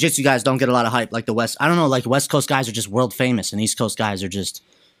Coast jiu-jitsu guys don't get a lot of hype like the West. I don't know, like West Coast guys are just world famous and East Coast guys are just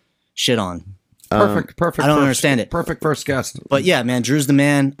shit on. Perfect. I don't understand it. Perfect first guest. But yeah, man, Drew's the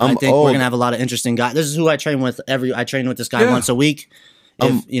man. I think we're gonna have a lot of interesting guys. This is who I train with. I train with this guy once a week.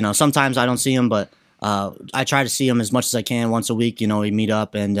 If you know, sometimes I don't see him, but I try to see him as much as I can once a week. You know, we meet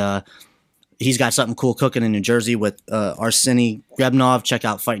up, and he's got something cool cooking in New Jersey with Arseny Grebnov. Check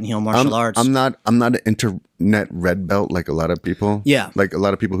out Fighting Heel Martial Arts. I'm not an internet red belt like a lot of people. Yeah, like a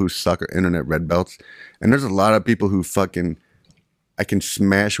lot of people who suck are internet red belts, and there's a lot of people who fucking. I can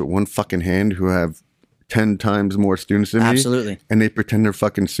smash with one fucking hand who have 10 times more students than me. Absolutely. And they pretend they're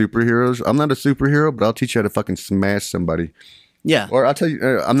fucking superheroes. I'm not a superhero, but I'll teach you how to fucking smash somebody. Yeah. Or I'll tell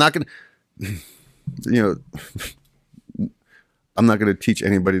you, I'm not going to, you know, I'm not going to teach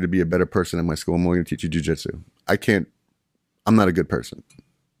anybody to be a better person in my school. I'm only going to teach you jujitsu. I'm not a good person.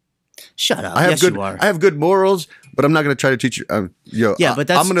 Shut up. You are. I have good morals, but I'm not going to try to teach you. But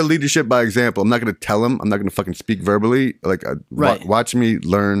I'm going to lead the shit by example. I'm not going to tell them. I'm not going to fucking speak verbally. Like, watch me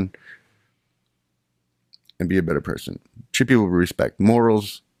learn and be a better person. Treat people with respect.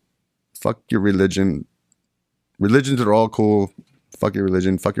 Morals. Fuck your religion. Religions are all cool. Fuck your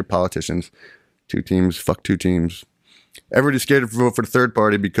religion. Fuck your politicians. 2 teams. Fuck 2 teams. Everybody's scared to vote for the third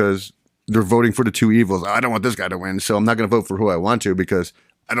party because they're voting for the 2 evils. I don't want this guy to win, so I'm not going to vote for who I want to because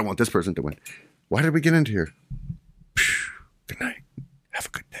I don't want this person to win. Why did we get into here? Good night. Have a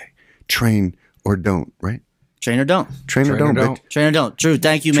good day. Train or don't, right? Train or don't. Train or don't, bitch. Train or don't. Drew,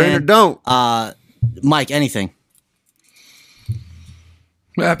 thank you, man. Train or don't. Mike, anything?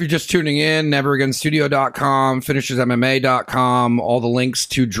 If you're just tuning in, neveragainstudio.com, finishersmma.com, all the links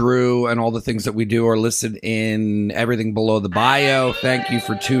to Drew and all the things that we do are listed in everything below the bio. Thank you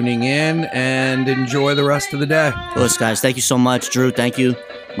for tuning in and enjoy the rest of the day. Listen, guys, thank you so much. Drew, thank you.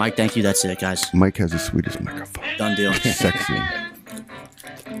 Mike, thank you. That's it, guys. Mike has the sweetest microphone. Done deal. Sexy.